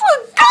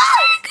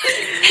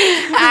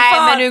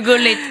 Nej, men hur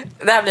gulligt.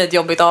 Det här blir ett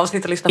jobbigt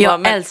avsnitt att lyssna på.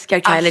 Jag älskar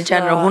Kylie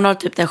Jenner. Hon har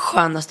typ den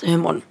skönaste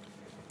humorn.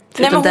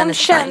 Nej, men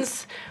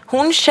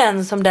hon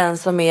känns som den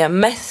som är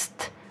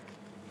mest,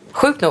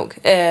 sjukt nog,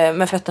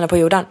 med fötterna på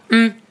jorden.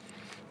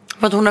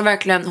 För att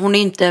hon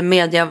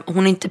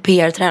är inte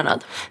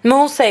PR-tränad. Men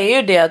hon säger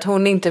ju det, att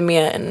hon inte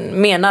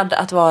menad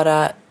att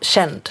vara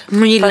känd.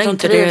 Hon gillar För att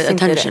inte trivs det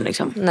attention i det.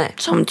 liksom. Nej.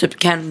 Som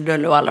typ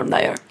Kendall och alla de där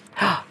gör.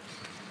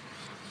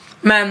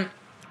 Men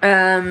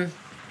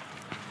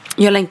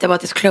jag längtar bara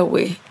tills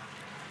Chloe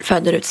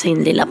föder ut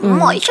sin lilla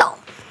Moja.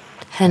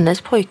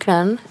 Hennes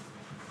pojkvän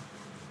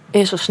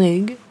är så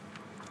snygg.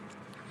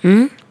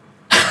 Det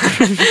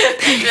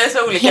är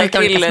så olika Helt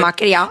olika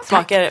smaker, ja.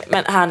 Smaker,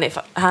 men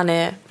han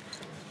är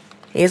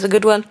he is a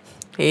good one.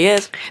 He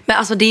is. Men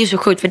alltså det är ju så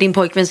sjukt för din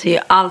pojkvän ser ju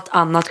allt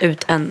annat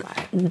ut än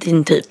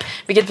din typ.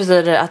 Vilket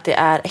betyder att det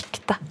är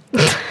äkta.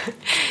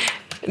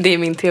 Det är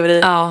min teori.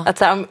 Ja. Att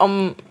så här,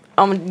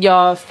 om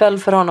jag föll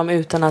för honom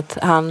utan att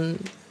han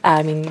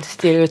är min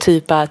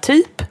stereotypa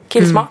typ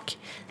killsmak,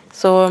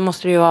 så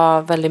måste det ju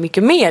vara väldigt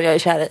mycket mer jag är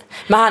kär i.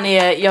 Men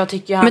jag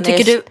tycker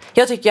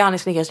han är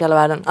snyggast i hela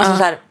världen. Alltså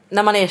så här,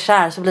 när man är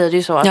kär så blir det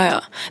ju så att,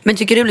 Ja. Men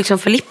tycker du liksom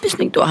Filip är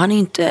snygg då? Han är ju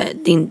inte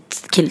din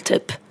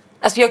killtyp.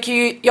 alltså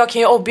jag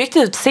kan ju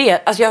objektivt se,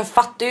 alltså jag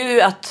fattar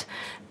ju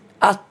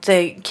att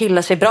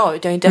killar ser bra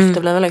ut. Jag är inte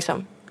efterbliven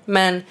liksom.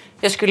 Men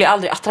jag skulle ju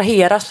aldrig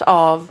attraheras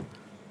av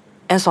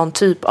en sån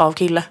typ av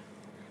kille.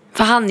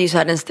 För han är ju så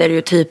här den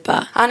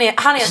stereotypa. Han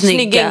är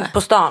snygging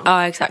på stan.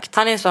 Ja, exakt.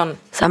 Han är sån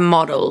Så här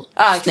model,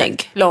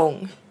 snygg.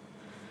 Lång.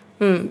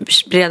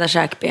 Breda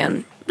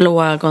käkben,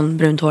 blå ögon,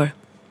 brunt hår.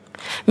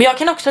 Men jag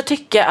kan också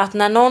tycka att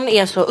när någon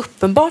är så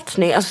uppenbart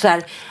snygg, alltså så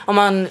här, om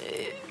man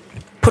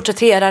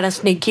porträtterar en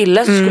snygg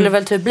kille så skulle det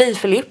väl typ bli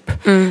Filip.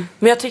 Men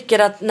jag tycker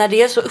att när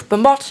det är så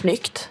uppenbart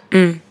snyggt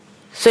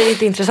så är det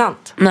inte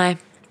intressant. Nej.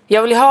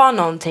 Jag vill ju ha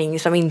någonting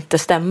som inte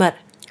stämmer.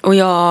 Och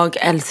jag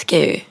älskar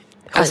ju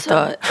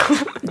alltså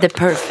the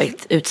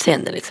perfect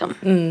utseende liksom.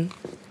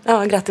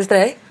 Ja, grattis till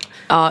dig.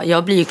 Ja,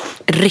 jag blir ju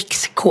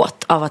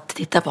rikskåt av att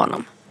titta på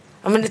honom.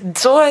 Ja, men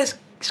så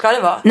ska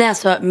det vara. Nej,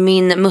 alltså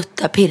min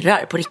mutta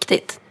pirrar på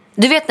riktigt.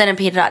 Du vet när den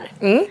pirrar?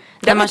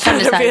 Där man känner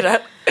så här, pirrar.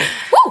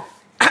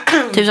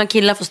 typ som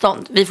killar får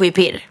stånd. Vi får ju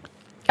pirr.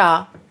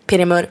 Ja,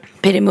 pirrimur.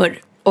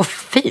 Pirrimur. Och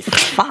fy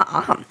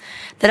fan.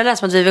 Det där lät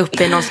som att vi var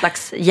uppe i någon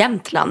slags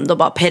Jämtland och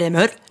bara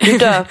pirrimur. Du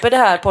döper det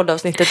här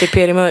poddavsnittet till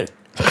pirrimur.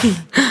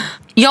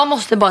 Jag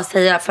måste bara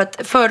säga, för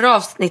att förra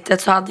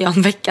avsnittet så hade jag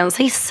en veckans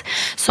hiss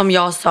som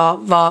jag sa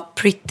var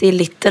Pretty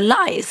Little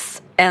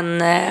Lies.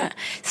 En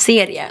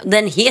serie.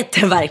 Den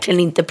heter verkligen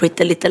inte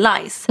Pretty Little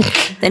Lies.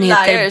 Den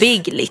heter Liars.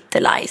 Big Little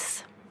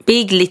Lies.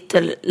 Big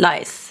Little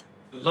Lies.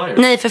 Liars.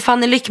 Nej, för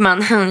Fanny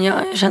Lyckman,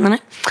 jag känner henne.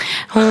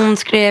 Hon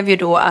skrev ju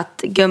då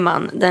att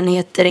gumman, den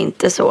heter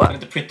inte så. Den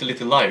heter Pretty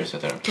Little Liars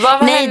heter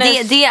den.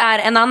 Nej, det är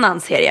en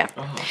annan serie.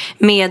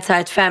 Med så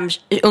här 5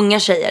 unga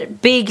tjejer.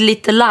 Big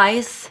Little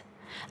Lies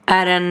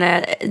är en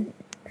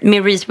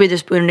med Reese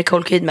Witherspoon och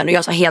Nicole Kidman. Och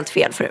jag sa helt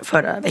fel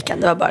förra veckan.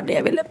 Det var bara det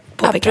jag ville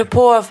påpeka.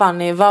 Apropå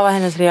Fanny, vad var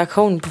hennes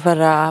reaktion på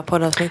förra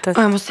poddavsnittet?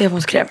 Jag måste se vad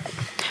hon skrev.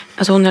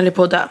 Alltså hon höll ju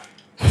på att dö.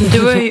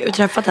 Du har ju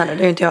träffat henne,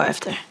 det är ju inte jag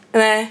efter.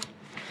 Nej.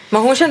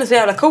 Men hon kände sig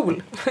jävla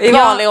cool. I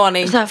vanlig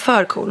ordning. Så här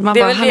för cool. Man Det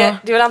är, bara, väl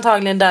det är väl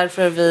antagligen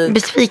därför vi...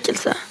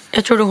 Besvikelse.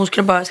 Jag trodde hon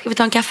skulle bara, ska vi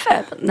ta en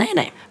kaffe? Nej.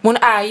 Men hon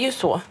är ju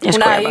så. Jag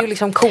Hon skojar är bara. ju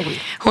liksom cool.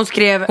 Hon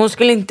skrev Hon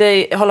skulle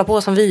inte hålla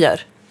på som vi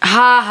gör.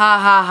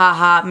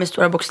 ha med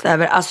stora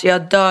bokstäver. Alltså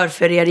jag dör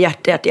för er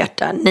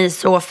hjärta. Ni är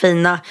så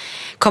fina.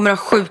 Kommer ha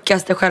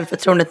sjukaste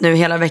självförtroendet nu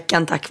hela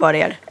veckan tack vare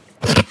er.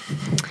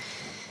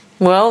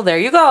 Well, there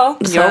you go.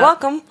 You're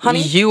welcome,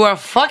 honey. You are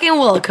fucking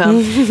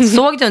welcome.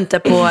 Såg du inte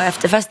på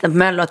efterfesten på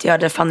Mello att jag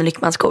hade Fanny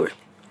Lyckmans skor?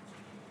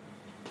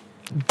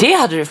 Det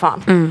hade du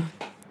fan.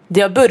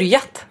 Det har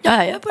börjat.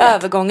 Ja, jag började.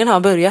 Övergången har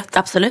börjat.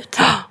 Absolut.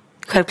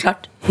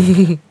 Självklart.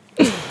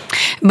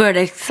 Började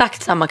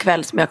exakt samma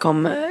kväll som jag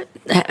kom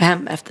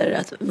hem efter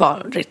att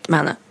varit med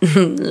henne.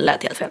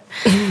 Lät helt fel.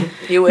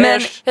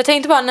 Men jag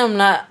tänkte bara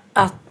nämna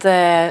att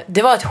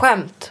det var ett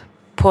skämt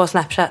på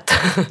Snapchat.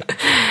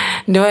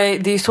 Det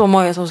är så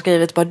många som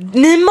skrivit bara,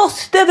 ni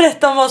måste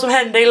berätta om vad som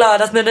hände i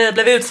lördags när ni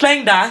blev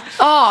utslängda.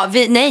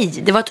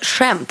 Nej, det var ett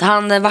skämt.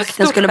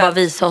 Vakten skulle bara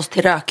visa oss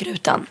till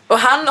rökrutan. Och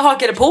han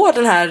hakade på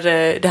det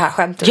här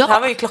skämtet. Ja.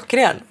 Han var ju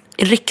klockren.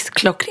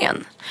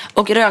 Riksklockren.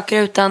 Och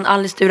rökrutan,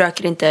 Alice du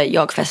röker inte,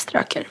 jag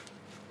feströker.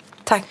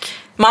 Tack.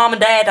 Mom and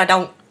dad, I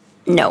don't.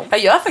 No. Jag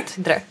gör faktiskt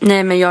inte det.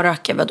 Nej, men jag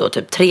röker vadå,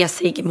 typ 3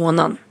 cigg i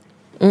månaden.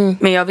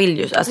 Men jag vill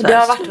ju alltså, det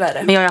har varit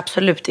värre. Men jag är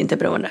absolut inte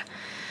beroende.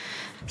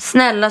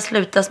 Snälla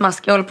sluta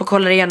smaska. Jag håller på att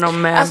kolla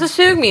igenom alltså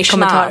sug min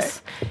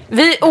schmas.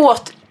 Vi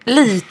åt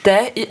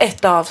lite i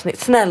ett avsnitt.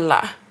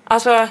 Snälla.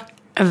 Alltså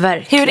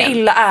verkligen. hur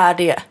illa är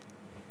det?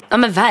 Ja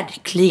men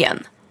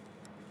verkligen.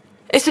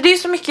 Så det är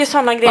så mycket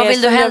sådana grejer. Vad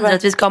vill du hellre?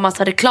 Att vi ska ha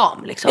massa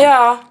reklam liksom?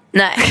 Ja.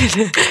 Nej.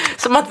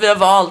 Som att vi har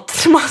valt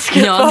smask.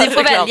 Ja, du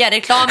får välja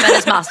reklam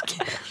eller smask.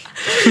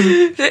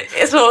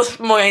 Det är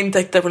så många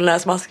intäkter på den här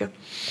smasken.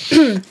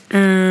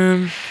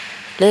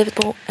 Livet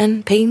på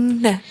en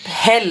pinne.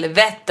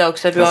 Helvete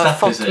också, du har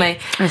fått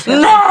mig.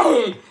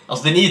 Nej!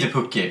 Alltså den är ju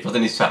puckig för att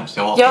den är sämst.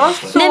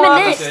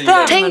 Nej.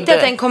 Tänk dig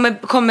att den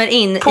kommer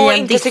in på i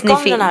en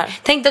Disney-film.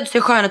 Tänk dig att du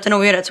ser Skönheten och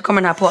odjuret så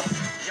kommer den här på.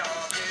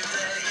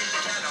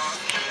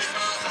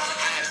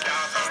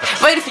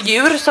 Vad är det för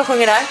djur som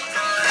sjunger där?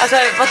 Alltså,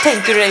 vad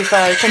tänker du dig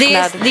för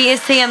tecknad? Det är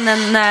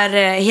scenen när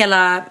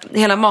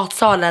hela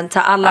matsalen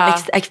tar alla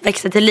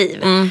växter till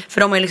liv.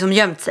 För de har ju liksom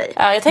gömt sig.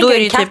 Ja, jag tänker då är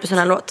det ju katt. typ en sån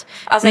här låt.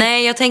 Alltså,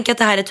 nej, jag tänker att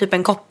det här är typ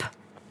en kopp.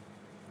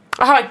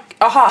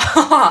 Aha.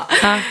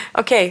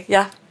 Okej,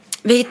 ja.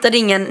 Vi hittade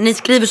ingen. Ni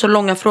skriver så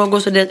långa frågor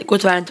så det går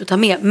tyvärr inte att ta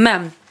med.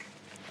 Men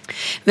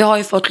vi har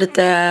ju fått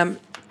lite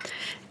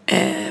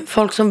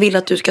folk som vill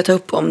att du ska ta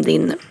upp om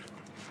din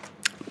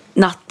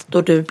natt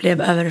då du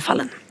blev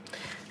överfallen.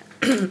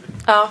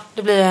 Ja,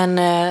 det blir en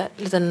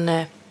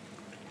liten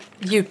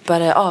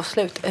djupare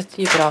avslut. Ett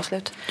djupare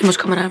avslut. Du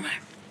måste komma närmare.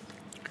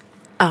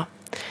 Ja.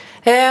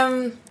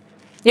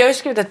 Jag har ju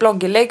skrivit ett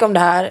blogginlägg om det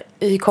här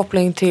i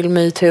koppling till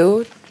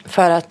MeToo.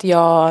 För att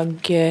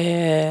jag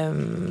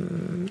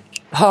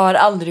har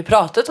aldrig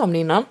pratat om det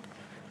innan.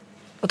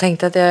 Och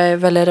tänkte att det är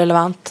väldigt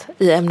relevant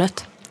i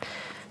ämnet.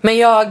 Men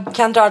jag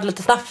kan dra det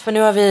lite snabbt. För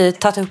nu har vi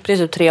tagit upp det i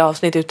typ 3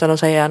 avsnitt utan att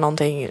säga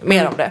någonting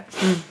mer om det.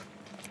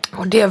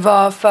 Och det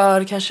var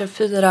för kanske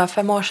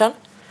 4-5 år sedan.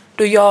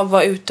 Då jag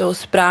var ute och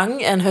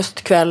sprang en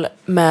höstkväll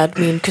med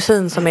min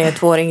kusin som är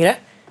 2 år yngre.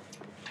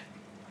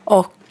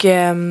 Och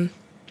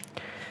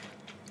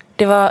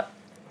det var...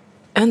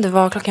 Jag vet inte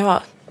vad klockan var.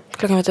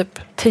 Klockan var typ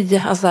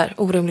 10, alltså där,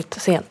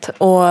 orimligt sent.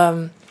 Och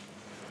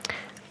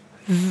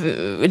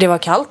det var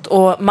kallt.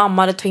 Och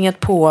mamma hade tvingat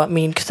på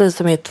min kusin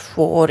som är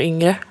 2 år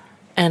yngre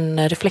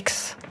en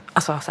reflex.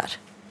 Alltså så här.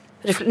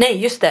 Nej,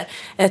 just det.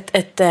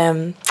 Ett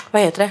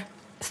vad heter det?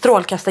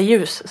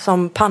 Strålkastarljus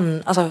som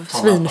alltså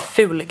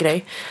svinful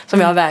grej.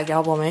 Som jag vägrade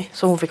ha på mig.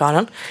 Så hon fick ha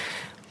den.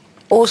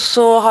 Och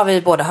så har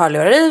vi båda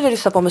hörlurar i. Vi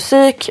lyssnar på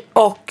musik.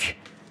 Och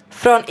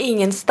från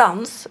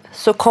ingenstans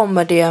så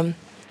kommer det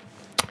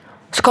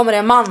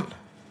en man.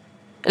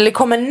 Eller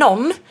kommer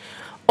någon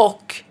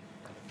och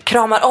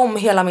kramar om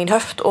hela min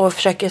höft och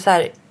försöker så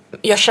här.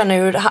 Jag känner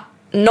hur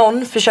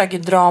någon försöker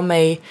dra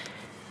mig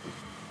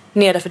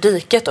nedanför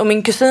diket. Och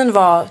min kusin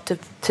var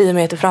typ 10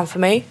 meter framför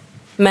mig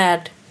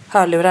med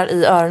hörlurar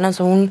i öronen.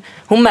 Så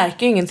hon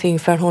märker ju ingenting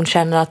förrän hon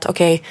känner att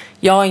okej,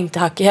 jag är inte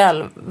hack i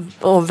häl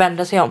och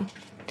vänder sig om.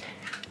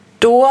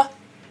 Då...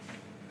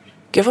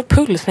 Jag får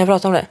puls när jag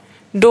pratar om det.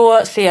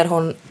 Då ser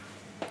hon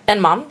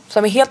en man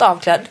som är helt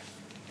avklädd.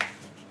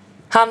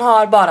 Han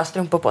har bara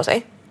strumpor på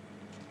sig.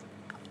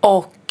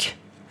 Och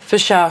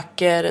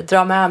försöker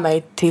dra med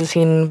mig till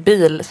sin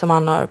bil som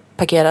han har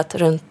parkerat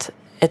runt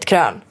ett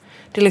krön.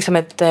 Det är liksom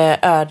ett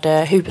öde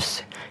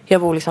hus.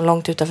 Jag bor liksom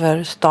långt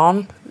utanför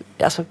stan.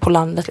 Alltså på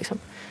landet liksom.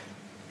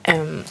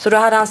 Så då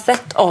hade han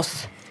sett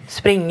oss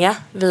springa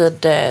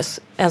vid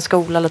en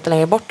skola lite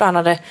längre bort. Och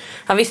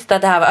han visste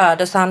att det här var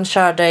öde så han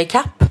körde i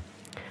kapp.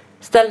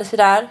 Ställde sig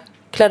där.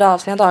 Klädde av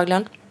sig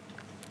antagligen.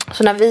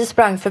 Så när vi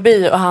sprang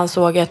förbi och han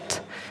såg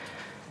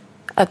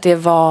att det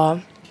var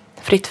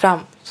fritt fram.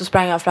 Så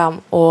sprang han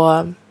fram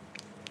och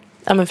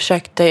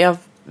försökte.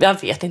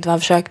 Jag vet inte vad han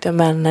försökte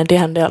men det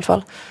hände i alla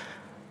fall.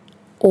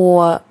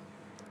 Och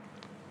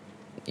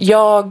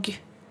jag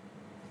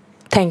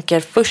tänker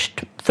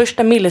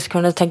första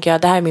millisekunden tänker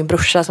jag det här är min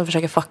brorsa som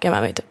försöker fucka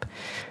med mig typ.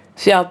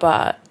 Så jag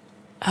bara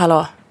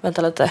hallå,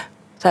 vänta lite.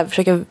 Så här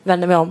försöker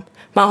vända mig om.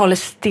 Man håller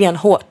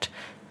stenhårt.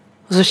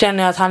 Och så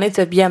känner jag att han är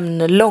typ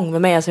jämnlång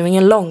med mig. Alltså jag är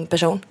ingen lång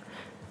person.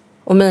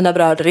 Och mina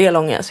bröder är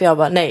långa. Så jag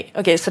bara nej.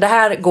 Okej, så det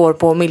här går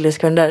på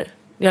millisekunder.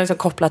 Jag har liksom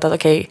kopplat att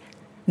okej,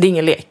 det är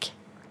ingen lek.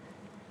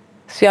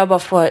 Så jag bara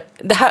får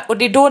det här. Och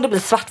det är då det blir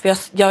svart. För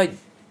jag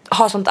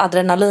har sånt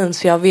adrenalin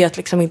så jag vet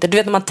liksom inte. Du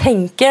vet när man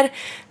tänker.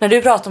 När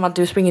du pratar om att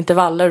du springer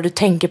intervaller. Och du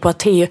tänker på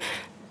att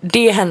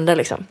det händer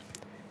liksom.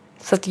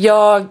 Så att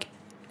jag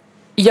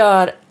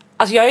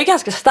är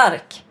ganska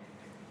stark.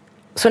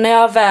 Så när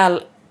jag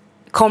väl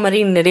kommer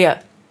in i det.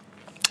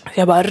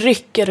 Jag bara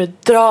rycker och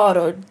drar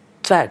och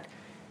tvär.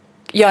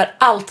 Gör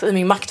allt i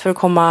min makt för att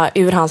komma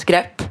ur hans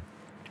grepp.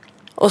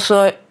 Och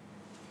så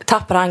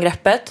tappar han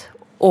greppet.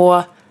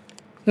 Och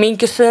min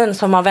kusin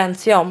som har vänt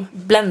sig om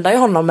bländar ju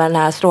honom med den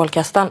här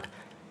strålkastaren.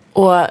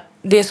 Och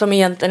det som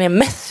egentligen är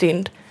mest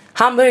synd.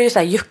 Han börjar ju så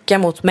här jucka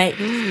mot mig.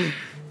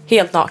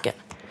 Helt naken.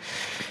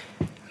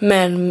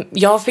 Men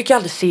jag fick ju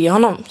aldrig se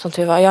honom. Som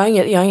tur var. Jag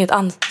har inget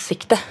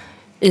ansikte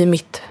i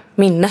mitt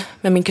minne.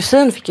 Men min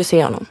kusin fick ju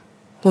se honom.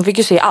 Hon fick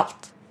ju se allt.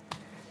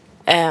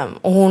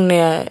 Och hon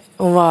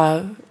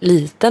var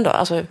liten då.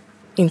 Alltså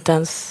inte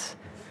ens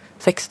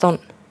 16.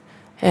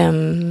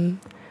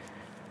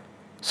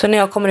 Så när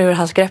jag kommer ur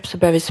hans grepp så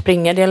börjar vi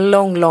springa. Det är en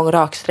lång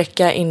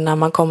raksträcka innan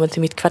man kommer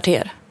till mitt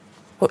kvarter.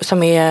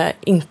 Som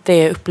inte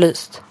är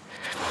upplyst.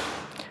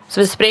 Så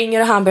vi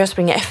springer och han börjar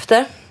springa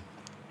efter.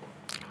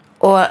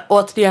 Och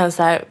återigen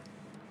så här.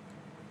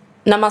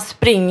 När man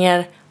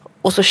springer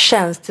och så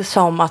känns det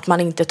som att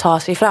man inte tar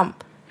sig fram.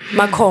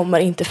 Man kommer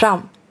inte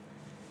fram.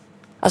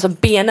 Alltså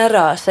benen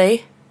rör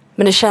sig.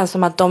 Men det känns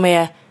som att de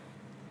är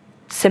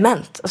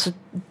cement. Alltså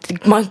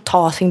man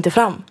tar sig inte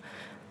fram.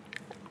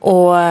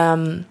 Och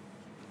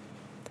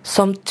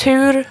som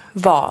tur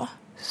var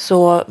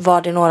så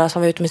var det några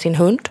som var ute med sin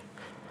hund.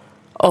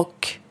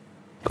 Och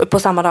på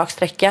samma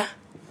raksträcka.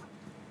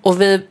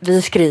 Och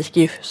vi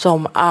skriker ju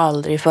som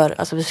aldrig förr.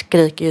 Alltså vi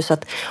skriker ju så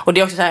att. Och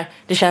det är också så här.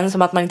 Det känns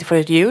som att man inte får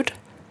ut ljud.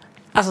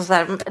 Alltså så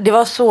här, det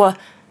var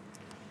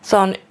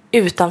sån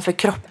utanför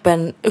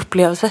kroppen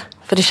upplevelse.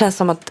 För det känns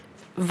som att,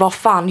 vad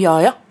fan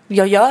gör jag?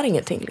 Jag gör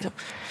ingenting liksom.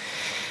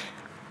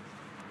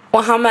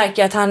 Och han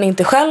märker att han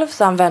inte själv,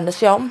 så han vänder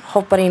sig om,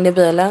 hoppar in i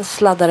bilen,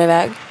 sladdar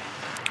iväg.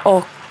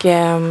 Och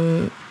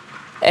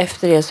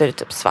efter det så är det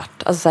typ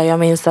svart. Alltså så här, jag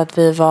minns att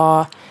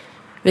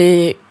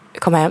vi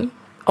kom hem.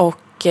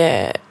 Och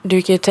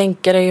du kan ju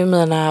tänka dig hur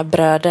mina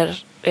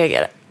bröder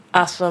reagerade.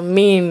 Alltså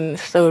min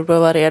storbror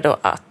var redo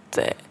att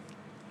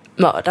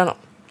mörda någon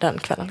den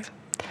kvällen liksom.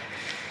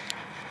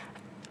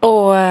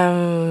 Och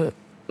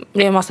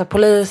det är en massa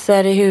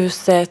poliser i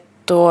huset.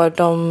 Och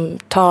de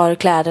tar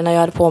kläderna jag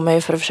hade på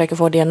mig för att försöka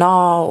få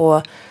DNA.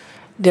 Och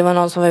det var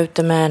någon som var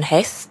ute med en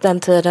häst den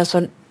tiden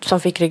som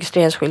fick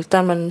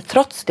registreringsskyltar. Men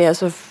trots det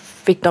så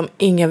fick de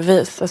inga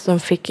bevis. Alltså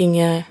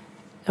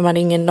de hade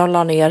ingen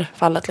nolla ner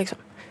fallet liksom.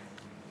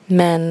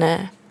 Men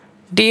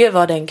det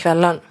var den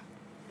kvällen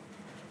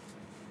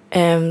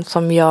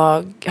som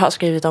jag har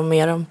skrivit om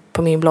mer om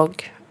på min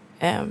blogg.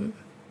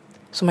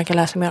 Som man kan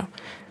läsa mer om.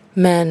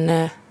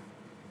 Men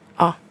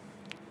ja.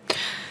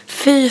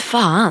 Fy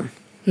fan.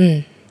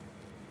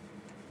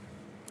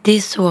 Det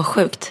är så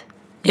sjukt.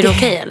 Är det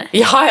okej eller?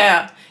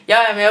 Ja,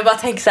 men jag bara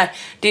tänker så här.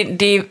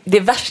 Det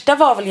värsta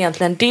var väl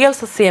egentligen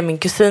dels att se min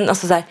kusin.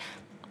 Alltså så här,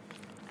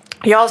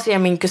 jag ser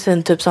min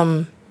kusin typ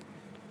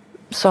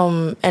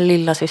som en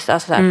lilla syster.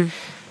 Alltså så här,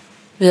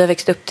 vi har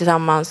växt upp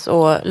tillsammans.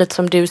 Och lite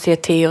som du ser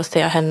Theo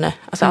ser jag henne.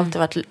 Alltså alltid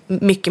varit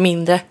mycket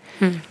mindre.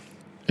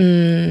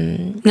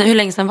 Hur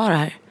länge sedan var det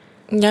här?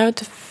 Jag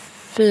vet inte,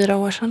 4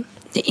 år sedan.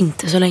 Det är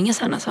inte så länge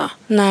sedan alltså.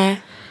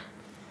 Nej.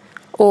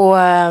 Och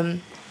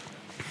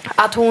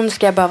att hon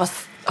ska behöva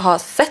ha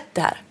sett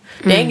det här.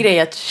 Det är en grej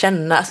att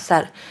känna så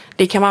här.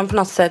 Det kan man på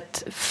något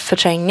sätt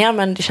förtränga.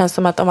 Men det känns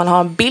som att om man har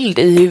en bild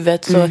i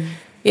huvudet så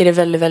är det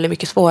väldigt, väldigt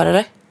mycket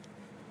svårare.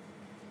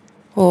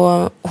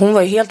 Och hon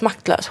var ju helt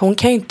maktlös. Hon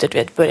kan ju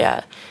inte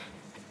börja...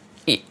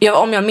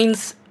 Om jag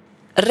minns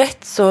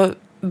rätt så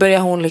börjar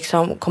hon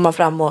liksom komma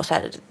fram och så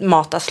här,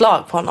 mata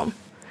slag på honom.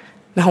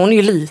 Men hon är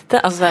ju lite.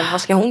 Alltså så här,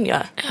 vad ska hon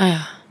göra? Ja.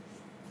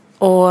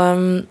 Och...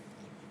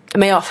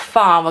 Men jag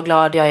fan vad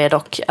glad jag är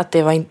dock att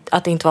det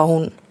inte var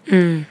hon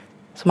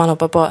som han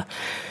hoppade på.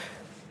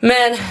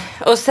 Men,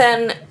 och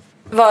sen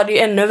var det ju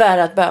ännu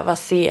värre att behöva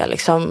se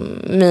liksom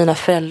mina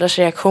föräldrars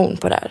reaktion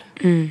på det här.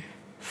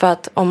 För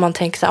att om man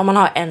tänker så här, om man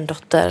har en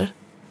dotter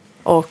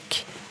och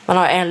man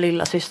har en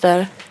lilla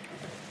syster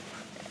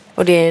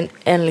och det är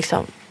en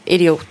liksom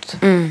idiot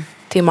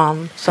till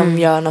man som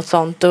gör något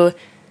sånt. Och,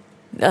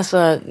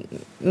 alltså,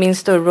 min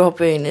storbror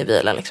hoppade in i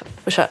bilen liksom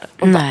och körde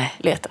och bara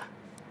letade.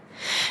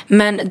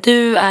 Men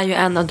du är ju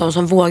en av de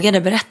som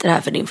vågade berätta det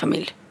här för din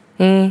familj.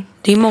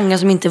 Det är många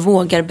som inte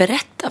vågar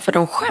berätta för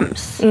de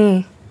skäms.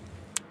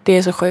 Det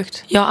är så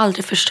sjukt. Jag har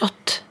aldrig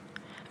förstått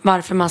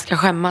varför man ska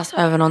skämmas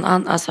över någon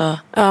annan. Alltså...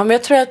 Ja, men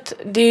jag tror att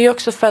det är ju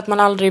också för att man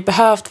aldrig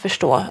behövt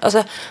förstå.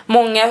 Alltså,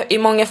 i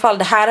många fall,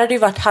 det här hade ju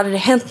varit, hade det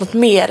hänt något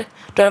mer,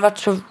 då hade det varit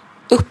så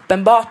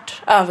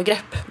uppenbart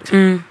övergrepp.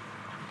 Liksom.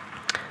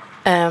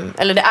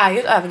 Eller det är ju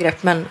ett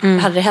övergrepp, men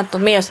hade det hänt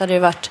något mer så hade det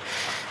varit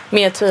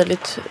mer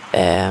tydligt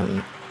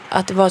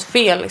att det var ett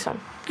fel liksom.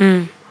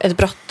 Ett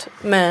brott.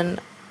 Men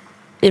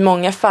i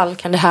många fall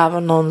kan det här vara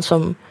någon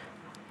som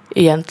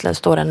egentligen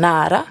står en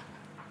nära,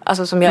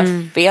 alltså som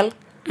gör fel.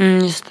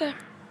 Just det.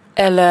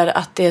 Eller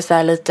att det är så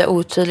här lite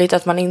otydligt,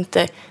 att man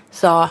inte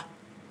sa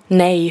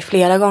nej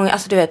flera gånger.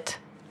 Alltså du vet,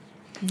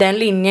 den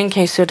linjen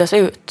kan ju suddas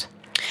ut.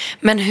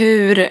 Men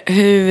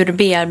hur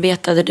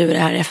bearbetade du det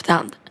här i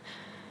efterhand?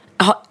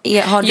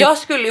 Har du... Jag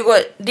skulle ju gå,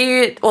 det är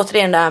ju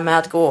återigen det här med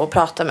att gå och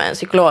prata med en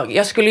psykolog.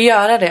 Jag skulle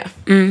göra det.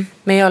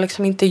 Men jag har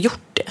liksom inte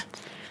gjort det.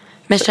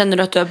 Men känner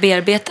du att du har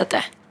bearbetat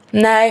det?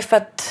 Nej, för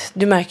att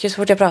du märker så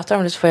fort jag pratar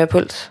om det så får jag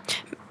puls.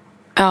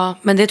 Ja,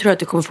 men det tror jag att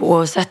du kommer få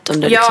oavsett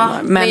om du ja, liksom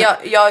har. Men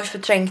jag har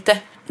förträngt det.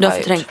 Du har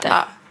förträngt det?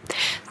 Ja.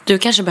 Du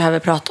kanske behöver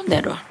prata om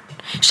det då.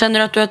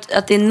 Känner du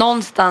att det är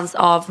någonstans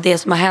av det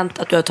som har hänt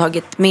att du har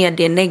tagit med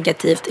det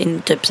negativt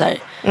in typ så här,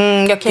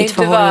 jag kan ditt inte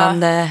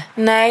förhållande?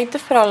 Nej, inte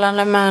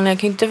förhållande, men jag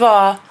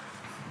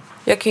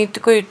kan inte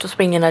gå ut och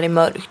springa när det är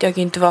mörkt. Jag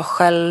kan inte vara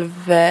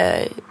själv,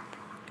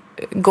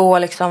 gå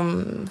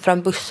liksom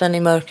från bussen i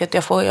mörkret.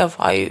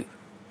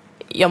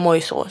 Jag mår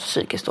ju så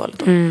psykiskt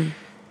dåligt.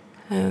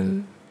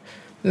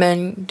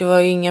 Men det var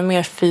ju inga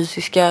mer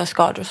fysiska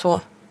skador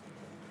så.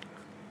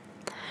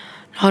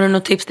 Har du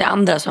något tips till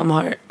andra som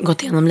har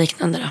gått igenom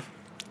liknande då?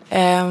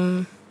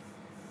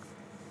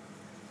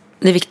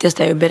 Det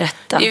viktigaste är ju att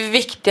berätta. Det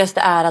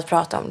viktigaste är att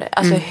prata om det.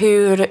 Alltså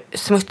hur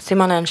smutsig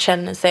man än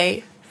känner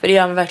sig. För det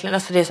gör man verkligen.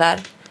 Alltså det är så här.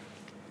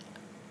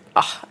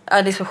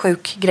 Det är så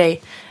sjuk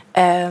grej.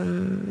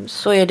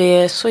 Så är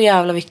det så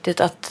jävla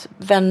viktigt att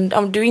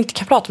om du inte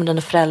kan prata med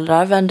dina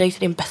föräldrar, vänd dig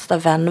till din bästa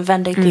vän,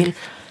 vänd dig till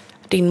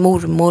din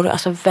mormor,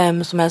 alltså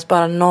vem som helst,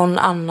 bara någon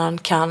annan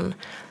kan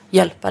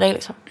hjälpa dig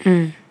liksom.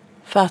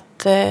 För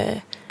att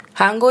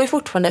han går ju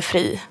fortfarande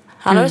fri.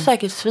 Han har det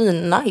säkert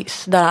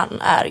svinnice där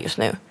han är just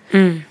nu.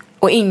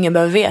 Och ingen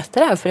behöver veta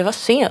det här, för det var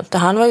sent.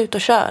 Han var ute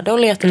och körde och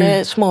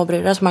letade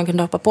småbrudar som han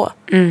kunde hoppa på.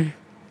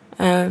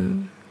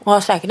 Och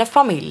har säkert en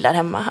familj där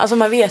hemma. Alltså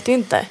man vet ju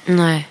inte.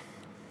 Nej.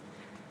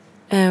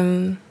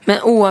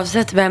 Men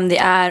oavsett vem det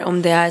är,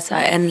 om det är så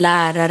här en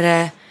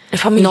lärare,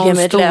 någon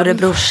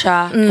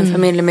storebrorsa, en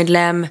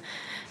familjemedlem,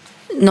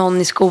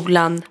 någon i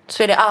skolan,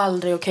 så är det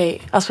aldrig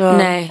okej. Alltså,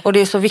 och det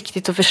är så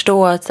viktigt att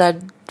förstå att så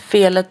här,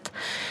 felet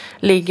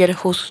ligger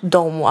hos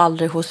dem och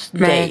aldrig hos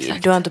dig.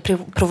 Exakt. Du har inte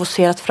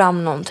provocerat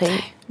fram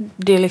någonting.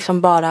 Det är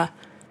liksom bara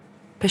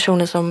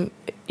personer som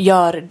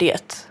gör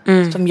det,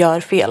 som gör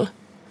fel.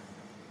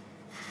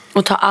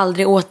 Och ta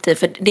aldrig åt det.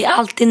 För det är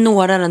alltid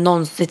några eller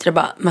någon som sitter och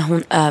bara, men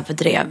hon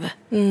överdrev.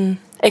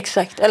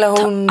 Exakt. Eller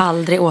hon... Ta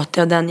aldrig åt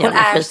det och den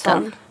jävla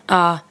skiten.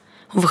 Ja,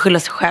 hon får skylla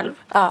sig själv.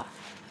 Ja.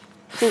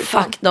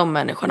 Fuck de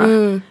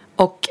människorna.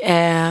 Och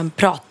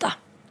prata.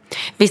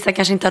 Vissa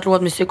kanske inte har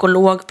råd med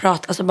psykolog.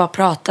 Alltså bara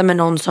prata med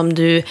någon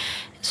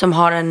som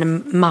har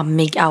en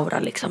mammig aura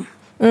liksom.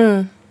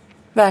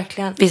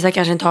 Verkligen. Vissa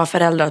kanske inte har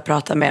föräldrar att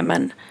prata med,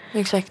 men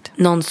exakt.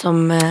 Någon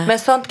som... Men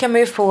sånt kan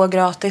man ju få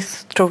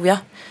gratis, tror jag.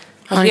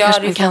 Alltså jag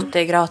hade ju fått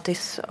det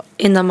gratis.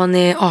 Innan man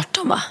är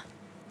 18, va?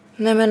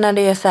 Nej, men när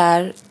det är så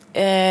här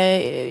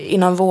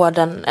inom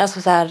vården.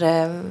 Alltså så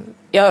här,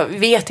 jag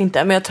vet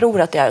inte, men jag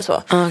tror att det är så.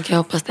 Okej, jag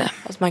hoppas det.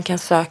 Att man kan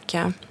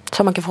söka,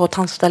 så man kan få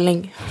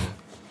tandställning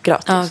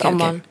gratis om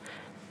man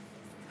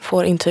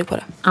får intyg på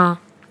det. Ja.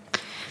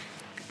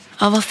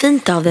 Ja, vad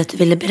fint av dig att du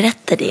ville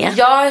berätta det.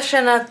 Ja, jag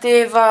känner att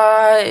det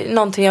var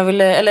någonting jag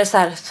ville, eller så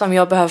här, som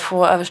jag behöver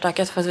få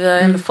överstökat. För att vi har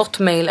ändå fått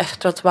mejl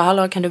efteråt. Så bara,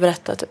 hallå, kan du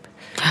berätta typ?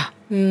 Ja.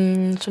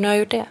 Så nu har jag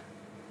gjort det.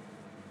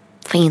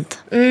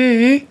 Fint.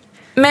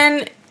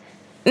 Men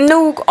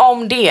nog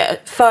om det.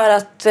 För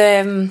att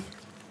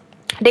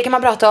det kan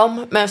man prata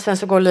om. Men sen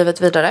så går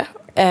livet vidare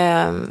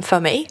för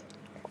mig.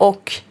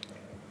 Och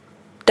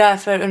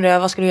därför undrar jag,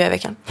 vad ska du göra i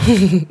veckan?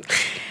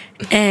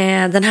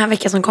 Den här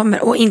veckan som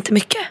kommer, och inte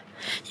mycket.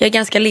 Jag är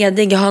ganska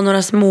ledig, jag har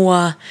några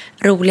små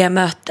roliga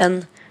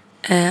möten.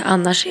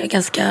 Annars är jag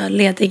ganska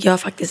ledig. Jag har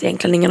faktiskt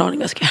egentligen ingen aning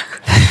vad jag ska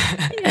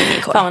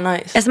göra. Fan vad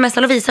nice. Smsa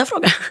Lovisa och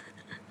fråga.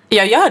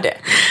 Jag gör det.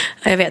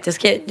 Ja, jag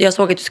vet, jag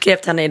såg att du skrev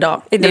till henne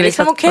idag. Är det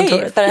liksom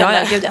okej för henne?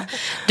 Ja, gud, ja.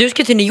 Du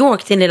ska till New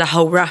York, din lilla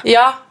hora.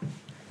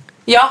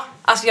 Ja,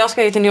 alltså jag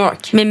ska ju till New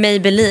York. Med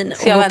Maybelline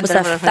och gå på så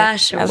här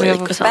fashion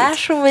week och sånt.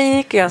 Fashion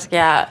week, jag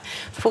ska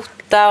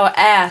fota och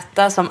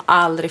äta som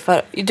aldrig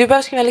förr. Du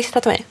behöver skriva en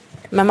lista till mig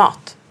med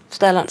mat.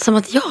 Ställen. Som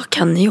att jag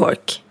kan New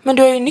York. Men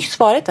du har ju nyss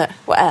varit där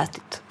och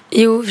ätit.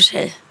 Jo, för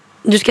sig.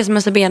 Du ska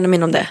smsa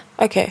Benjamin om det.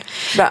 Okej,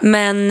 bra.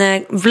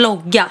 Men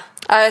vlogga.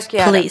 Ja, jag ska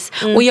göra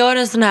det. Och gör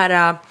en sån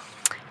här,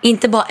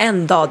 inte bara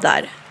en dag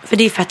där. För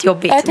det är fett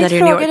jobbigt när du är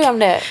i New York. Om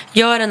det.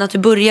 Gör en att du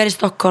börjar i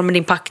Stockholm med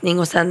din packning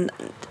och sen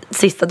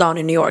sista dagen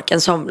i New York,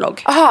 en sån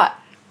vlogg. Aha,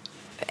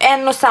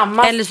 en och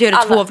samma. Eller så gör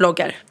du 2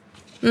 vloggar.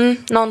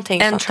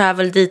 Någonting en sånt.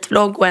 travel dit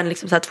vlogg och en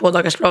liksom så här 2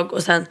 dagars vlogg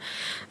och sen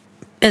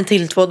en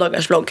till 2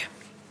 dagars vlogg.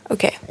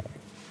 Okej.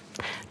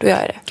 Då gör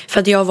jag det. För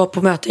att jag var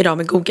på möte idag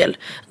med Google.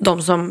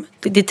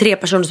 Det är 3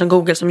 personer som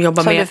Google som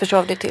jobbar med... Som du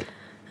försov det till?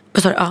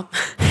 Ja.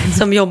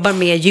 Som jobbar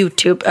med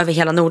YouTube över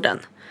hela Norden.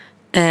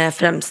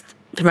 Främst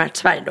primärt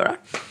Sverige då.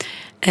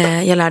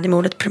 Jag lärde mig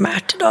ordet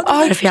primärt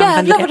idag.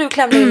 Jävlar vad du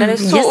klämde in. Det är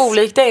så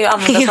olikt dig att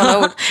använda sådana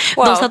ord.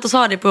 Wow. De satt och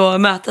sa det på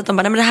mötet. De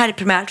bara, nej men det här är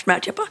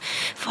primärt. Jag bara,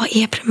 vad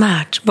är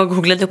primärt? Bara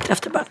googlade upp det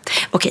efter.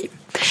 Okej.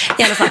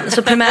 I alla fall,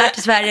 så primärt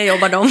i Sverige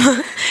jobbar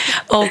de.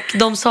 Och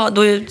de sa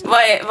då...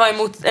 Vad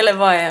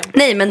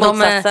är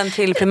motsatsen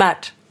till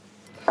primärt?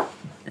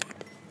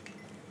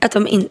 Att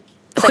de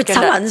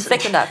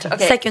Sekundärt.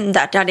 Okay.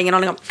 Sekundärt, jag hade ingen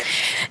aning om.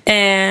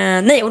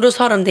 Nej, och då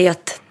sa de det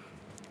att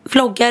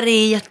vloggar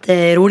är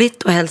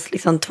jätteroligt och helst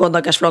liksom 2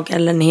 dagars vlogg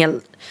eller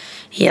en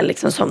hel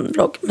liksom sån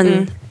vlogg.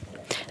 Men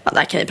ja,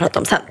 där kan vi prata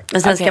om sen.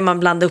 Men sen ska man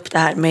blanda upp det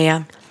här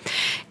med,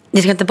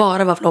 det ska inte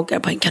bara vara vloggar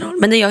på en kanal.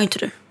 Men det gör ju inte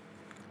du.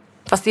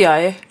 Fast det gör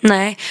jag ju.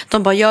 Nej,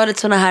 de bara gör ett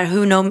såna här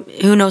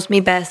who knows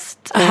me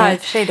best. Aha,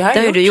 för sig, det har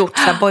ju du gjort.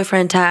 Så här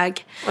boyfriend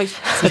tag. Oj.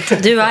 Så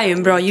du är ju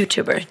en bra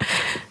YouTuber.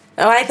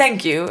 Oh,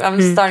 thank you.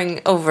 I'm starting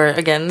over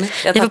again.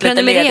 Jag får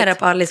prenumerera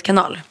på Alice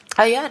kanal.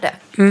 Ja, gör det.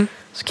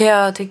 Så kan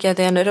jag tycka att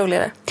det är ännu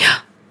roligare. Ja.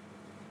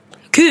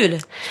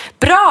 Kul.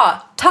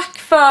 Bra. Tack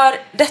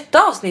för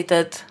detta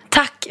avsnittet.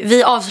 Tack.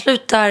 Vi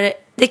avslutar...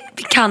 Vi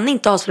kan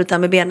inte avsluta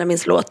med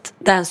Benjamins låt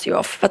Dance You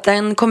Off. För att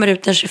den kommer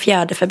ut den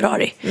 24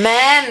 februari.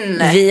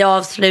 Men vi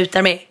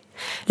avslutar med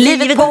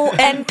Livet på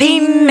en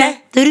pinne.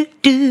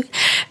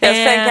 Jag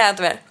kan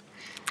inte mer.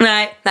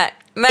 Nej.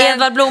 Men...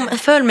 Edvard Blom,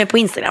 följ mig på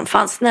Instagram.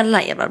 Fan,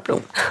 snälla Edvard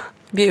Blom.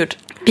 Bjud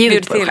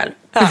på dig själv.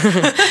 Ja.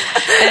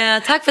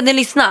 Tack för att ni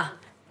lyssnade.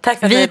 Tack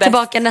för att vi är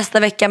tillbaka nästa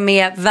vecka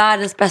med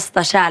världens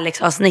bästa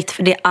kärleksavsnitt.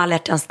 För det är alla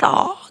hjärtans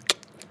dag.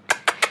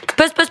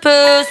 Puss, puss,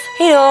 puss.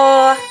 Hej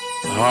då.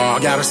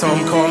 Dagar som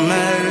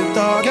kommer,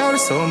 dagar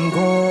som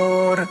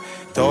går,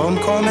 de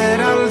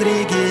kommer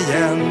aldrig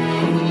igen.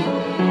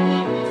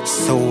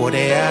 Så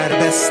det är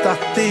bäst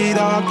att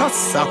idag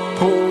passa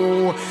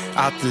på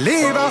att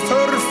leva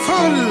för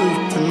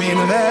fullt,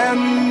 min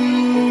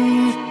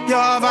vän.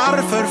 Ja,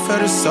 varför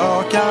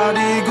försaka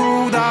det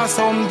goda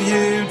som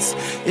bjuds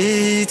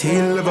i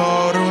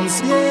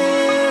tillvarons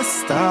gäst?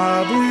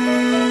 bästa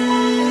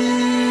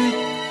bud.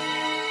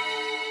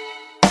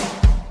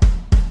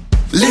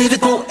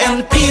 Livet på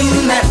en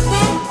pinne,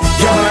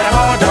 göra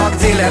vardag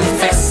till en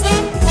fest.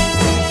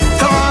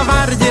 Ta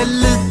varje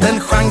liten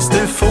chans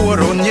du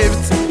får och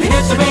njut.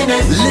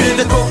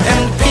 Livet på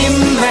en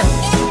pinne,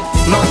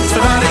 något för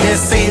varje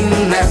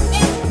sinne.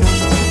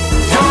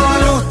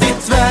 Jag låt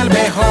ditt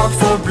välbehag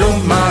få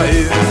blomma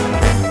ut.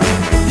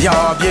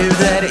 Jag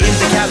bjuder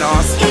inte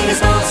kalas,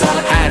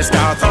 här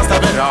ska tas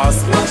taberas.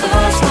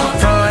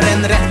 För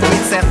en rätt på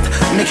mitt sätt,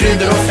 med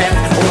kryddor och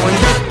fett och en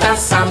hjärta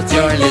samt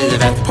gör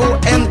livet på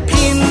en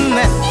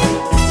pinne,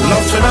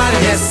 något för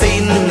varje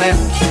sinne.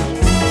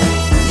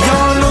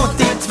 Jag låt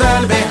ditt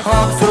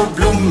välbehag få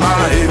blomma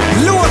ut.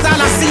 Låt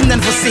alla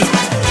sinnen få sitt.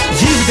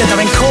 Ljudet av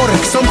en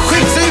kork som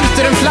skjuts ut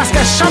ur en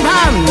flaska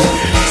champagne.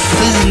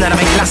 Synen av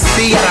en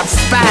glaserad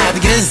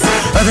spädgris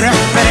över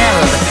öppen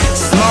eld.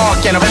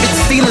 Smaken av en bit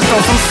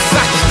Stilton som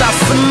sakta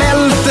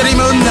smälter i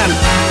munnen.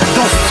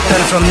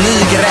 Doften från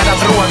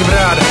nygräddat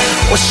rågbröd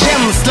och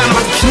känslan av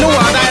att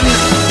knåda en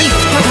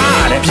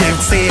bifftartar. Bjud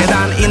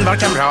sedan in var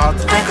kamrat,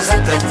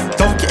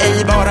 dock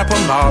ej bara på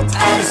mat.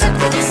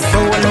 Så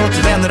låt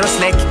vänner och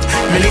släkt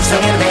med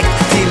livsånger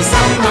väckt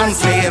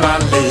tillsammans leva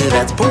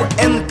livet på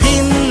en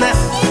pinne,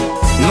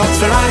 något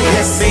för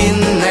varje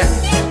sinne.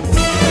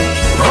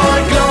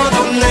 Var glad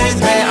och nöjd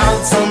med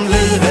allt som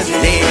livet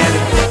ger.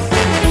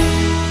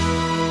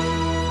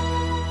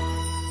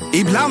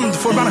 Ibland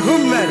får man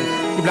hummer,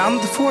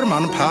 ibland får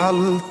man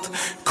palt.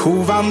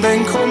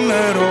 Kovanden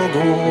kommer och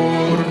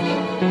går.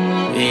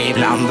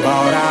 Ibland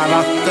bara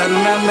vatten,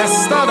 men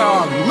nästa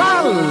dag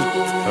malt.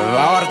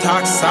 Var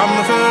tacksam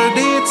för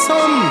det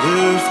som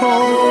du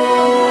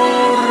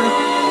får.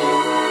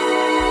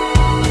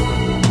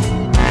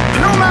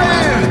 Blomma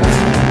ut!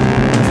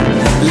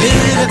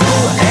 Livet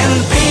på en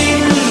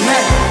pinne.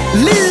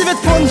 Livet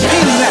på en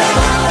pinne.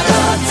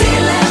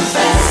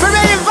 För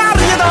mig är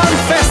varje dag en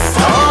fest.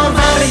 Ta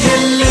varje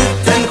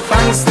liten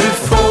chans du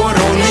får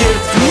och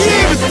njut.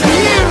 Njut,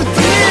 njut,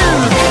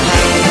 njut.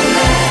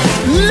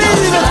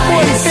 Livet på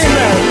en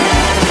pinne.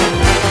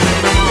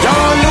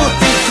 Jag låt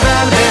ditt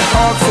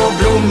välbehag få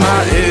blomma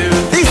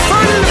ut. I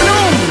full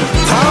blom.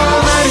 Ta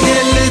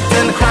varje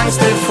liten chans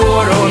du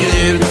får och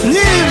njut.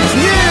 Njut,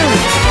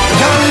 njut.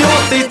 Jag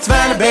låt ditt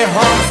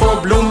välbehag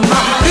få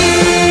blomma ut.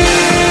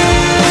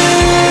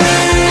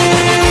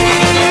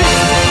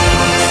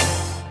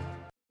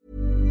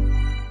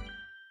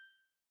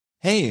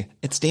 Hey,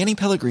 it's Danny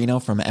Pellegrino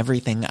from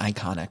Everything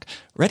Iconic.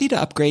 Ready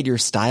to upgrade your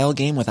style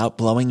game without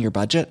blowing your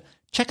budget?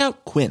 Check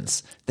out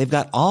Quince. They've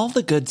got all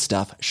the good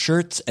stuff,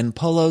 shirts and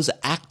polos,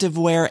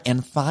 activewear,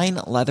 and fine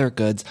leather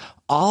goods,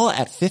 all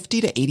at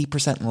 50 to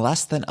 80%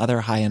 less than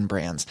other high-end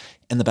brands.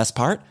 And the best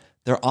part?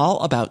 They're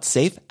all about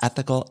safe,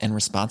 ethical, and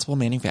responsible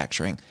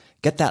manufacturing.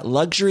 Get that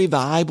luxury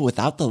vibe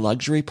without the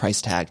luxury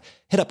price tag.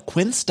 Hit up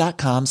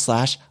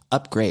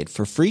quince.com/upgrade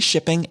for free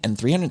shipping and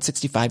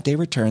 365-day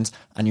returns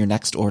on your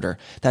next order.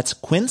 That's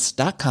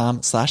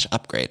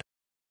quince.com/upgrade.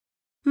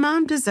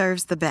 Mom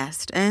deserves the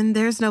best, and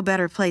there's no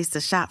better place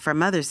to shop for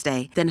Mother's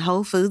Day than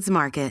Whole Foods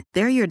Market.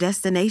 They're your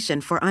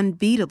destination for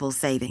unbeatable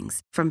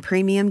savings, from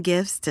premium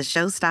gifts to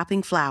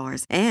show-stopping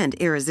flowers and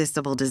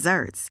irresistible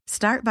desserts.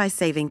 Start by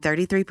saving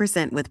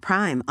 33% with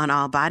Prime on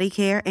all body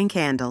care and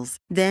candles.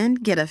 Then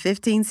get a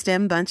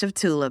 15-stem bunch of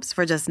tulips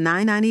for just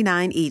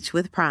 $9.99 each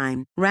with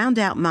Prime. Round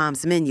out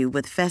Mom's menu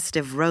with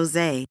festive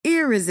rosé,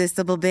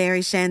 irresistible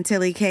berry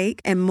chantilly cake,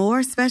 and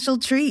more special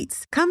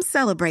treats. Come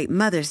celebrate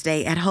Mother's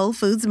Day at Whole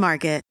Foods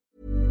Market.